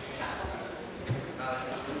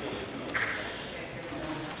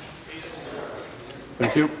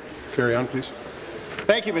 Thank you. Carry on, please.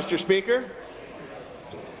 Thank you, Mr. Speaker.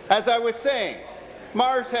 As I was saying,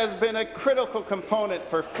 Mars has been a critical component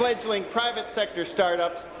for fledgling private sector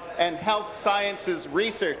startups and health sciences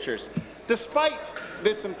researchers. Despite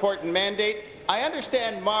this important mandate, I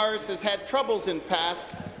understand Mars has had troubles in the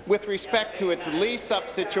past with respect to its lease-up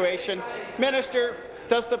situation. Minister,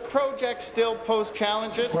 does the project still pose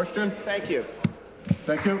challenges? Question. Thank you.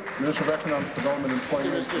 Thank you. Minister of Economic Development,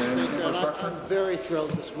 Employment and Infrastructure. I'm very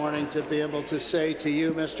thrilled this morning to be able to say to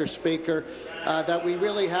you, Mr. Speaker, that we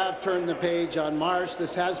really have turned the page on Mars.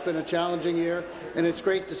 This has been a challenging year, and it's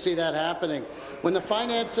great to see that happening. When the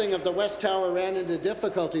financing of the West Tower ran into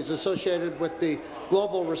difficulties associated with the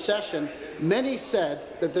global recession, many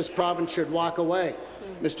said that this province should walk away.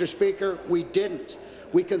 Mr. Speaker, we didn't.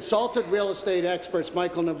 We consulted real estate experts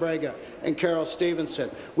Michael Nobrega and Carol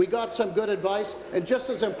Stevenson. We got some good advice, and just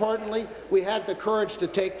as importantly, we had the courage to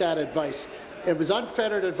take that advice. It was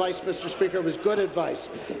unfettered advice, Mr. Speaker. It was good advice.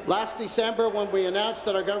 Last December, when we announced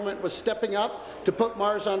that our government was stepping up to put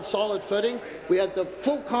Mars on solid footing, we had the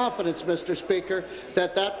full confidence, Mr. Speaker,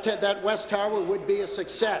 that West Tower would be a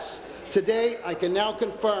success. Today, I can now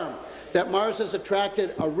confirm that Mars has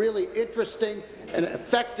attracted a really interesting and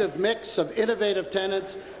effective mix of innovative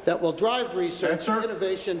tenants that will drive research,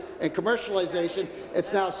 innovation, and commercialization.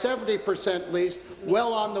 It's now 70% leased,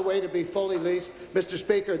 well on the way to be fully leased. Mr.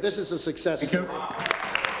 Speaker, this is a success. Thank you.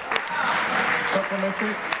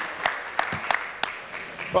 Supplementary.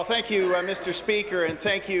 Well, thank you, Mr. Speaker, and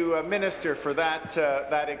thank you, Minister, for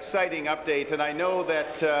that exciting update. And I know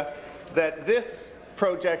that this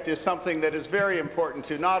project is something that is very important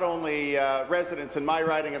to not only residents in my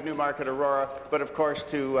riding of Newmarket Aurora, but of course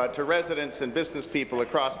to residents and business people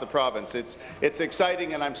across the province. It's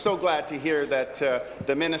exciting, and I'm so glad to hear that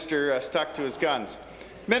the minister stuck to his guns.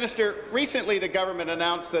 Minister, recently the government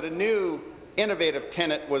announced that a new innovative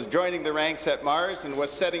tenant was joining the ranks at Mars and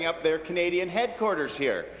was setting up their Canadian headquarters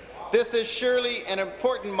here. This is surely an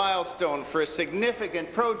important milestone for a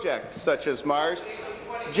significant project such as Mars.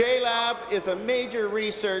 JLab is a major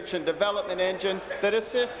research and development engine that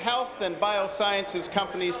assists health and biosciences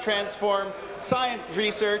companies transform science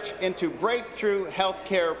research into breakthrough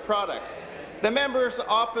healthcare products. The members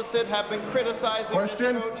opposite have been criticizing this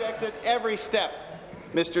project at every step,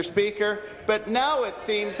 Mr. Speaker, but now it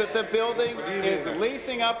seems that the building is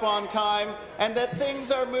leasing up on time and that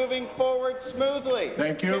things are moving forward smoothly.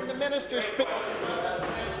 Thank you. Can the minister speak?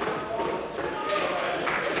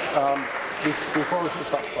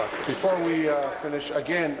 Before we finish,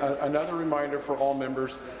 again, another reminder for all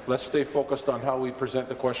members, let's stay focused on how we present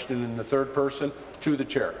the question in the third person to the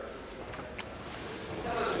chair.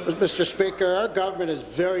 Mr. Speaker, our government is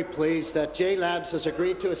very pleased that JLabs has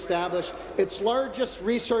agreed to establish its largest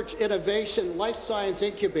research innovation life science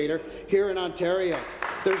incubator here in Ontario.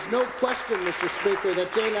 There's no question, Mr. Speaker,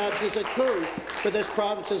 that JLabs is a coup for this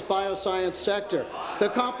province's bioscience sector. The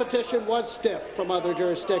competition was stiff from other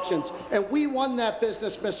jurisdictions, and we won that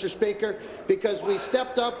business, Mr. Speaker, because we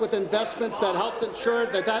stepped up with investments that helped ensure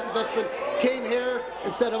that that investment came here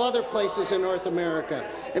instead of other places in North America,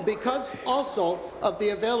 and because also of the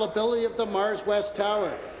availability of the Mars West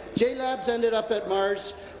Tower. JLabs ended up at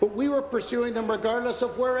Mars, but we were pursuing them regardless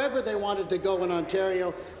of wherever they wanted to go in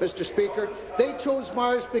Ontario, Mr. Speaker. They chose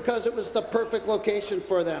Mars because it was the perfect location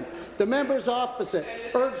for them. The members opposite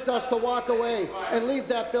urged us to walk away and leave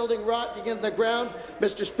that building rotting in the ground,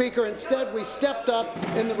 Mr. Speaker. Instead, we stepped up,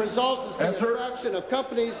 and the result is the attraction of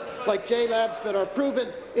companies like JLabs that are proven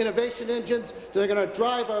innovation engines that are going to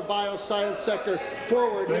drive our bioscience sector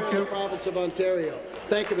forward here in the province of Ontario.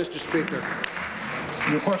 Thank you, Mr. Speaker.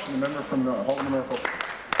 Your question, the member from Halton Norfolk.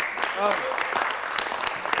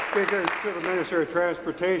 Speaker, to the Minister of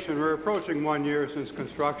Transportation, we're approaching 1 year since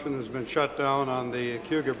construction has been shut down on the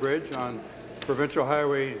Cayuga Bridge on Provincial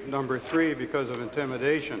Highway No. 3 because of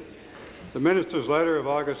intimidation. The Minister's letter of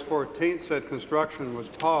August 14th said construction was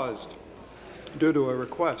paused due to a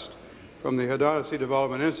request from the Haudenosaunee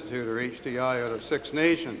Development Institute, or HDI, out of 6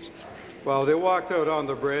 nations. Well, they walked out on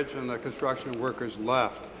the bridge and the construction workers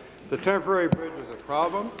left. The temporary bridge is a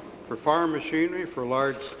problem for farm machinery, for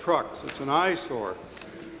large trucks. It's an eyesore.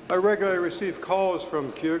 I regularly receive calls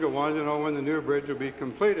from Cayuga wanting to know when the new bridge will be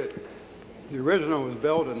completed. The original was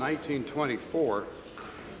built in 1924.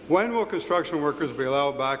 When will construction workers be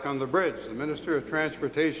allowed back on the bridge? The Minister of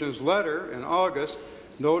Transportation's letter in August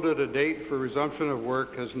noted a date for resumption of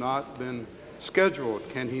work has not been scheduled.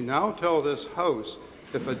 Can he now tell this House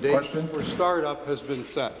if a date for start-up has been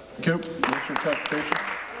set? Thank you. Minister of Transportation.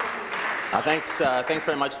 Thanks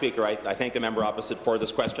very much, Speaker. I thank the member opposite for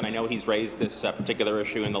this question. I know he's raised this particular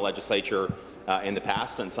issue in the legislature in the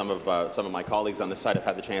past, and some of my colleagues on this side have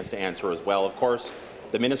had the chance to answer as well. Of course,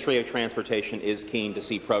 the Ministry of Transportation is keen to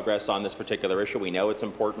see progress on this particular issue. We know it's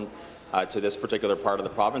important to this particular part of the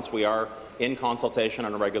province. We are in consultation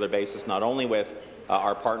on a regular basis, not only with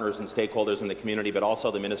our partners and stakeholders in the community, but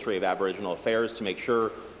also the Ministry of Aboriginal Affairs, to make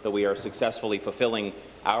sure that we are successfully fulfilling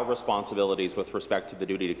our responsibilities with respect to the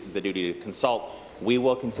duty to consult. We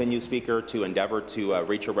will continue, Speaker, to endeavour to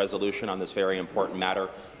reach a resolution on this very important matter.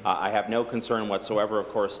 I have no concern whatsoever, of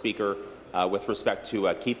course, Speaker, with respect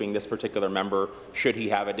to keeping this particular member, should he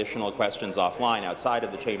have additional questions offline outside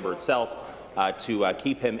of the chamber itself, to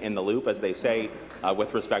keep him in the loop, as they say,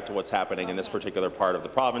 with respect to what's happening in this particular part of the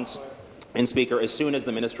province. And, Speaker, as soon as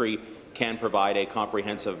the ministry can provide a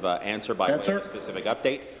comprehensive answer by way of a specific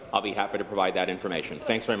update, I'll be happy to provide that information.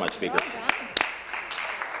 Thanks very much, Speaker.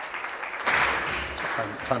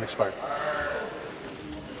 Time expired.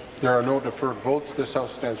 There are no deferred votes. This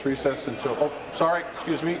House stands recessed until. Oh, sorry.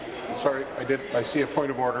 Excuse me. Sorry. I see a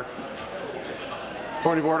point of order.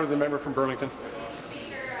 Point of order. The member from Burlington.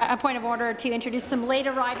 A point of order to introduce some late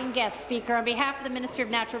arriving guests, Speaker. On behalf of the Minister of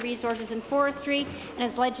Natural Resources and Forestry and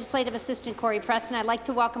his legislative assistant, Corey Preston, I'd like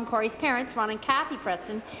to welcome Corey's parents, Ron and Kathy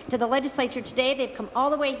Preston, to the legislature today. They've come all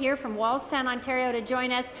the way here from Wallstown, Ontario, to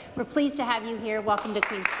join us. We're pleased to have you here. Welcome to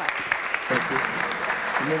Queen's Park. Thank you.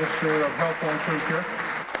 The Minister of Health Long-Term Care.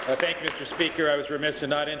 Thank you, Mr. Speaker. I was remiss in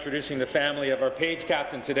not introducing the family of our page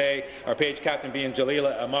captain today, our page captain being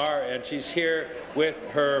Jalila Amar, and she's here with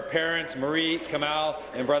her parents, Marie, Kamal,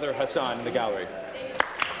 and brother Hassan in the gallery.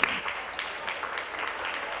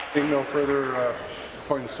 Being no further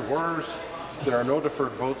points of orders, there are no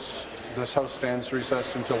deferred votes. This House stands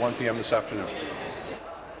recessed until 1 p.m. this afternoon.